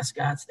or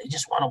mascots. They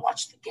just want to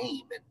watch the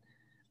game.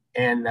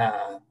 And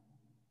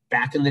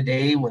back in the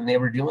day when they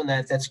were doing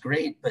that, that's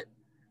great. But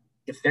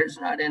if there's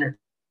not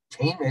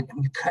entertainment,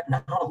 you're cutting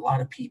out a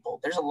lot of people.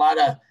 There's a lot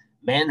of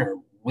men or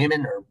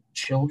women or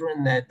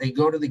children that they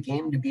go to the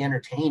game to be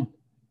entertained.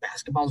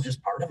 Basketball is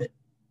just part of it.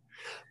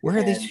 Where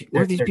are these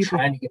people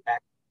trying to get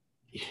back?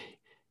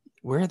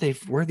 Where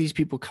are these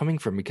people coming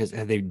from? Because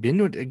have they been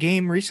to a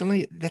game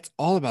recently? That's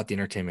all about the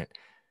entertainment.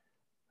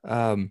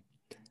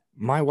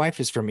 My wife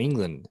is from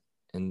England,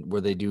 and where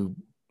they do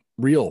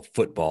real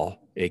football,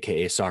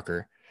 aka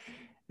soccer,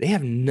 they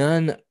have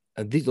none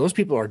of these. Those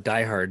people are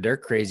diehard. They're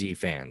crazy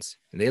fans.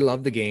 They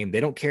love the game. They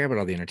don't care about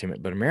all the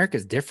entertainment. But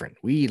America's different.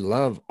 We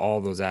love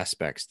all those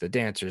aspects: the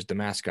dancers, the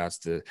mascots,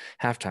 the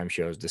halftime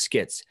shows, the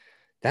skits.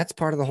 That's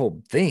part of the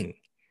whole thing.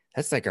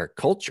 That's like our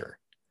culture.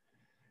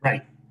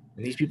 Right.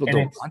 And these people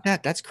don't want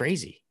that. That's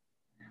crazy.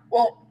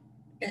 Well,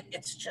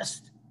 it's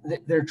just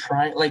they're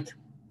trying. Like,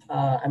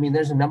 I mean,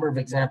 there's a number of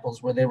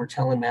examples where they were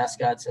telling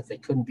mascots that they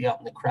couldn't be out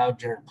in the crowd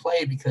during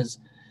play because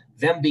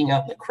them being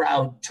out in the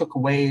crowd took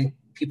away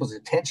people's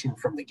attention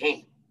from the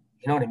game.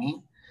 You know what I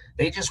mean?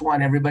 They just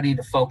want everybody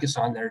to focus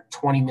on their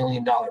 $20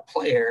 million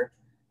player,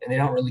 and they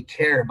don't really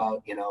care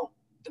about,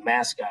 the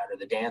mascot or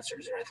the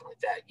dancers or anything like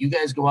that. You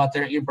guys go out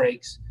there at your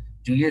breaks,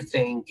 do your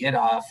thing, get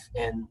off,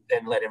 and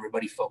then let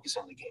everybody focus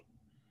on the game.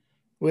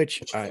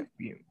 Which I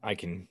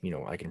can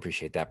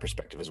appreciate that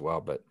perspective as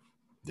well, but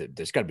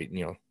there's got to be,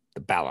 the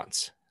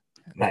balance.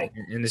 Right.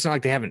 And it's not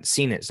like they haven't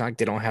seen it. It's not like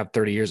they don't have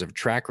 30 years of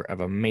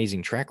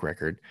amazing track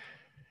record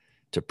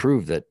to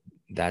prove that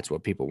that's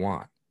what people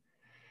want.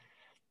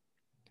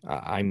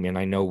 I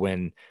know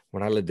when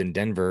I lived in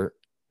Denver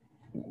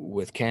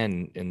with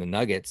Ken in the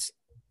Nuggets,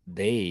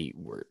 they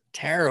were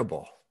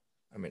terrible.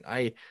 I mean,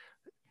 I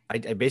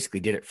basically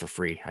did it for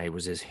free. I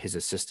was his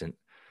assistant,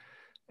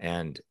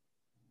 and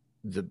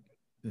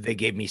they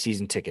gave me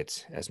season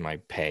tickets as my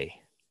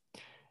pay,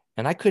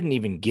 and I couldn't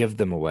even give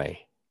them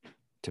away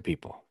to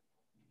people.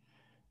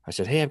 I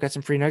said, "Hey, I've got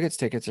some free Nuggets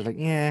tickets." They're like,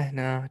 "Yeah,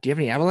 no. Do you have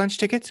any Avalanche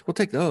tickets? We'll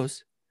take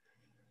those."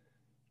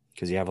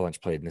 Because the Avalanche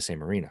played in the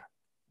same arena.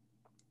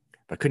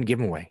 But I couldn't give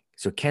them away.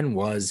 So Ken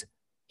was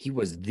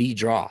the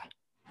draw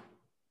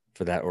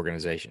for that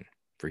organization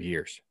for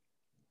years.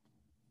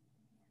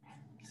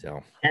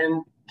 So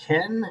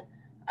Ken,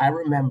 I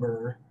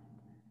remember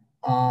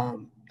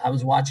I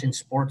was watching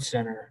Sports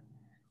Center,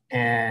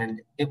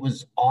 and it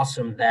was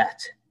awesome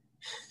that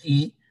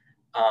he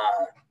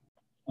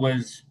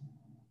was,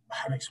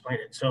 how to explain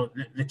it? So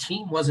the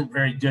team wasn't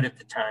very good at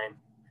the time,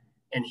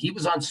 and he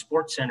was on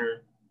Sports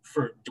Center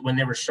for when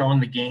they were showing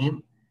the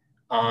game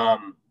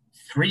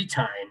 3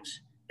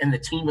 times, and the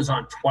team was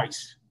on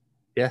twice.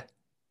 Yeah.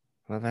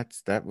 Well,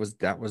 that was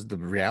the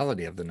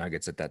reality of the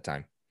Nuggets at that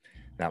time.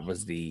 That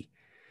was the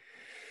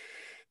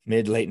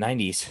mid-late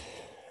 90s,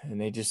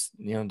 and they just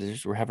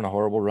were having a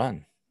horrible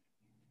run.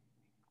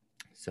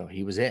 So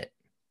he was it.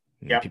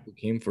 Yeah. People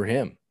came for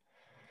him.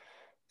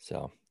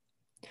 So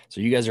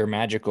you guys are a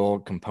magical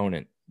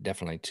component,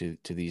 definitely,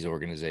 to these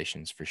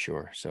organizations for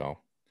sure. So,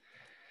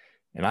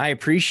 and I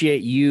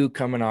appreciate you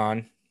coming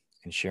on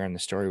and sharing the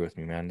story with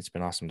me, man. It's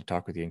been awesome to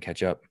talk with you and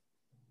catch up.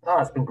 Oh,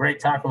 it's been great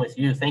talking with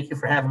you. Thank you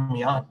for having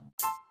me on.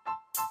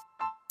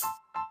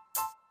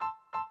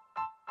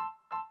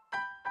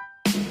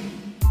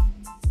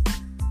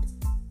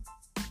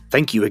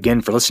 Thank you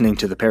again for listening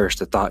to the Parish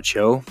the Thought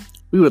Show.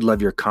 We would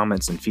love your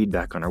comments and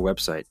feedback on our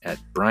website at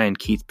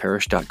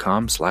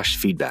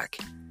briankeithparish.com/feedback.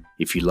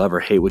 If you love or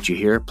hate what you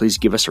hear, please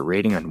give us a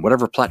rating on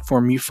whatever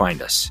platform you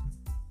find us.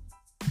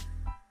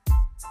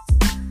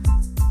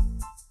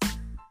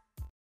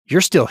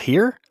 You're still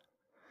here?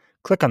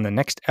 Click on the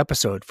next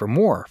episode for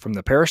more from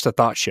the Parish the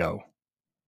Thought Show.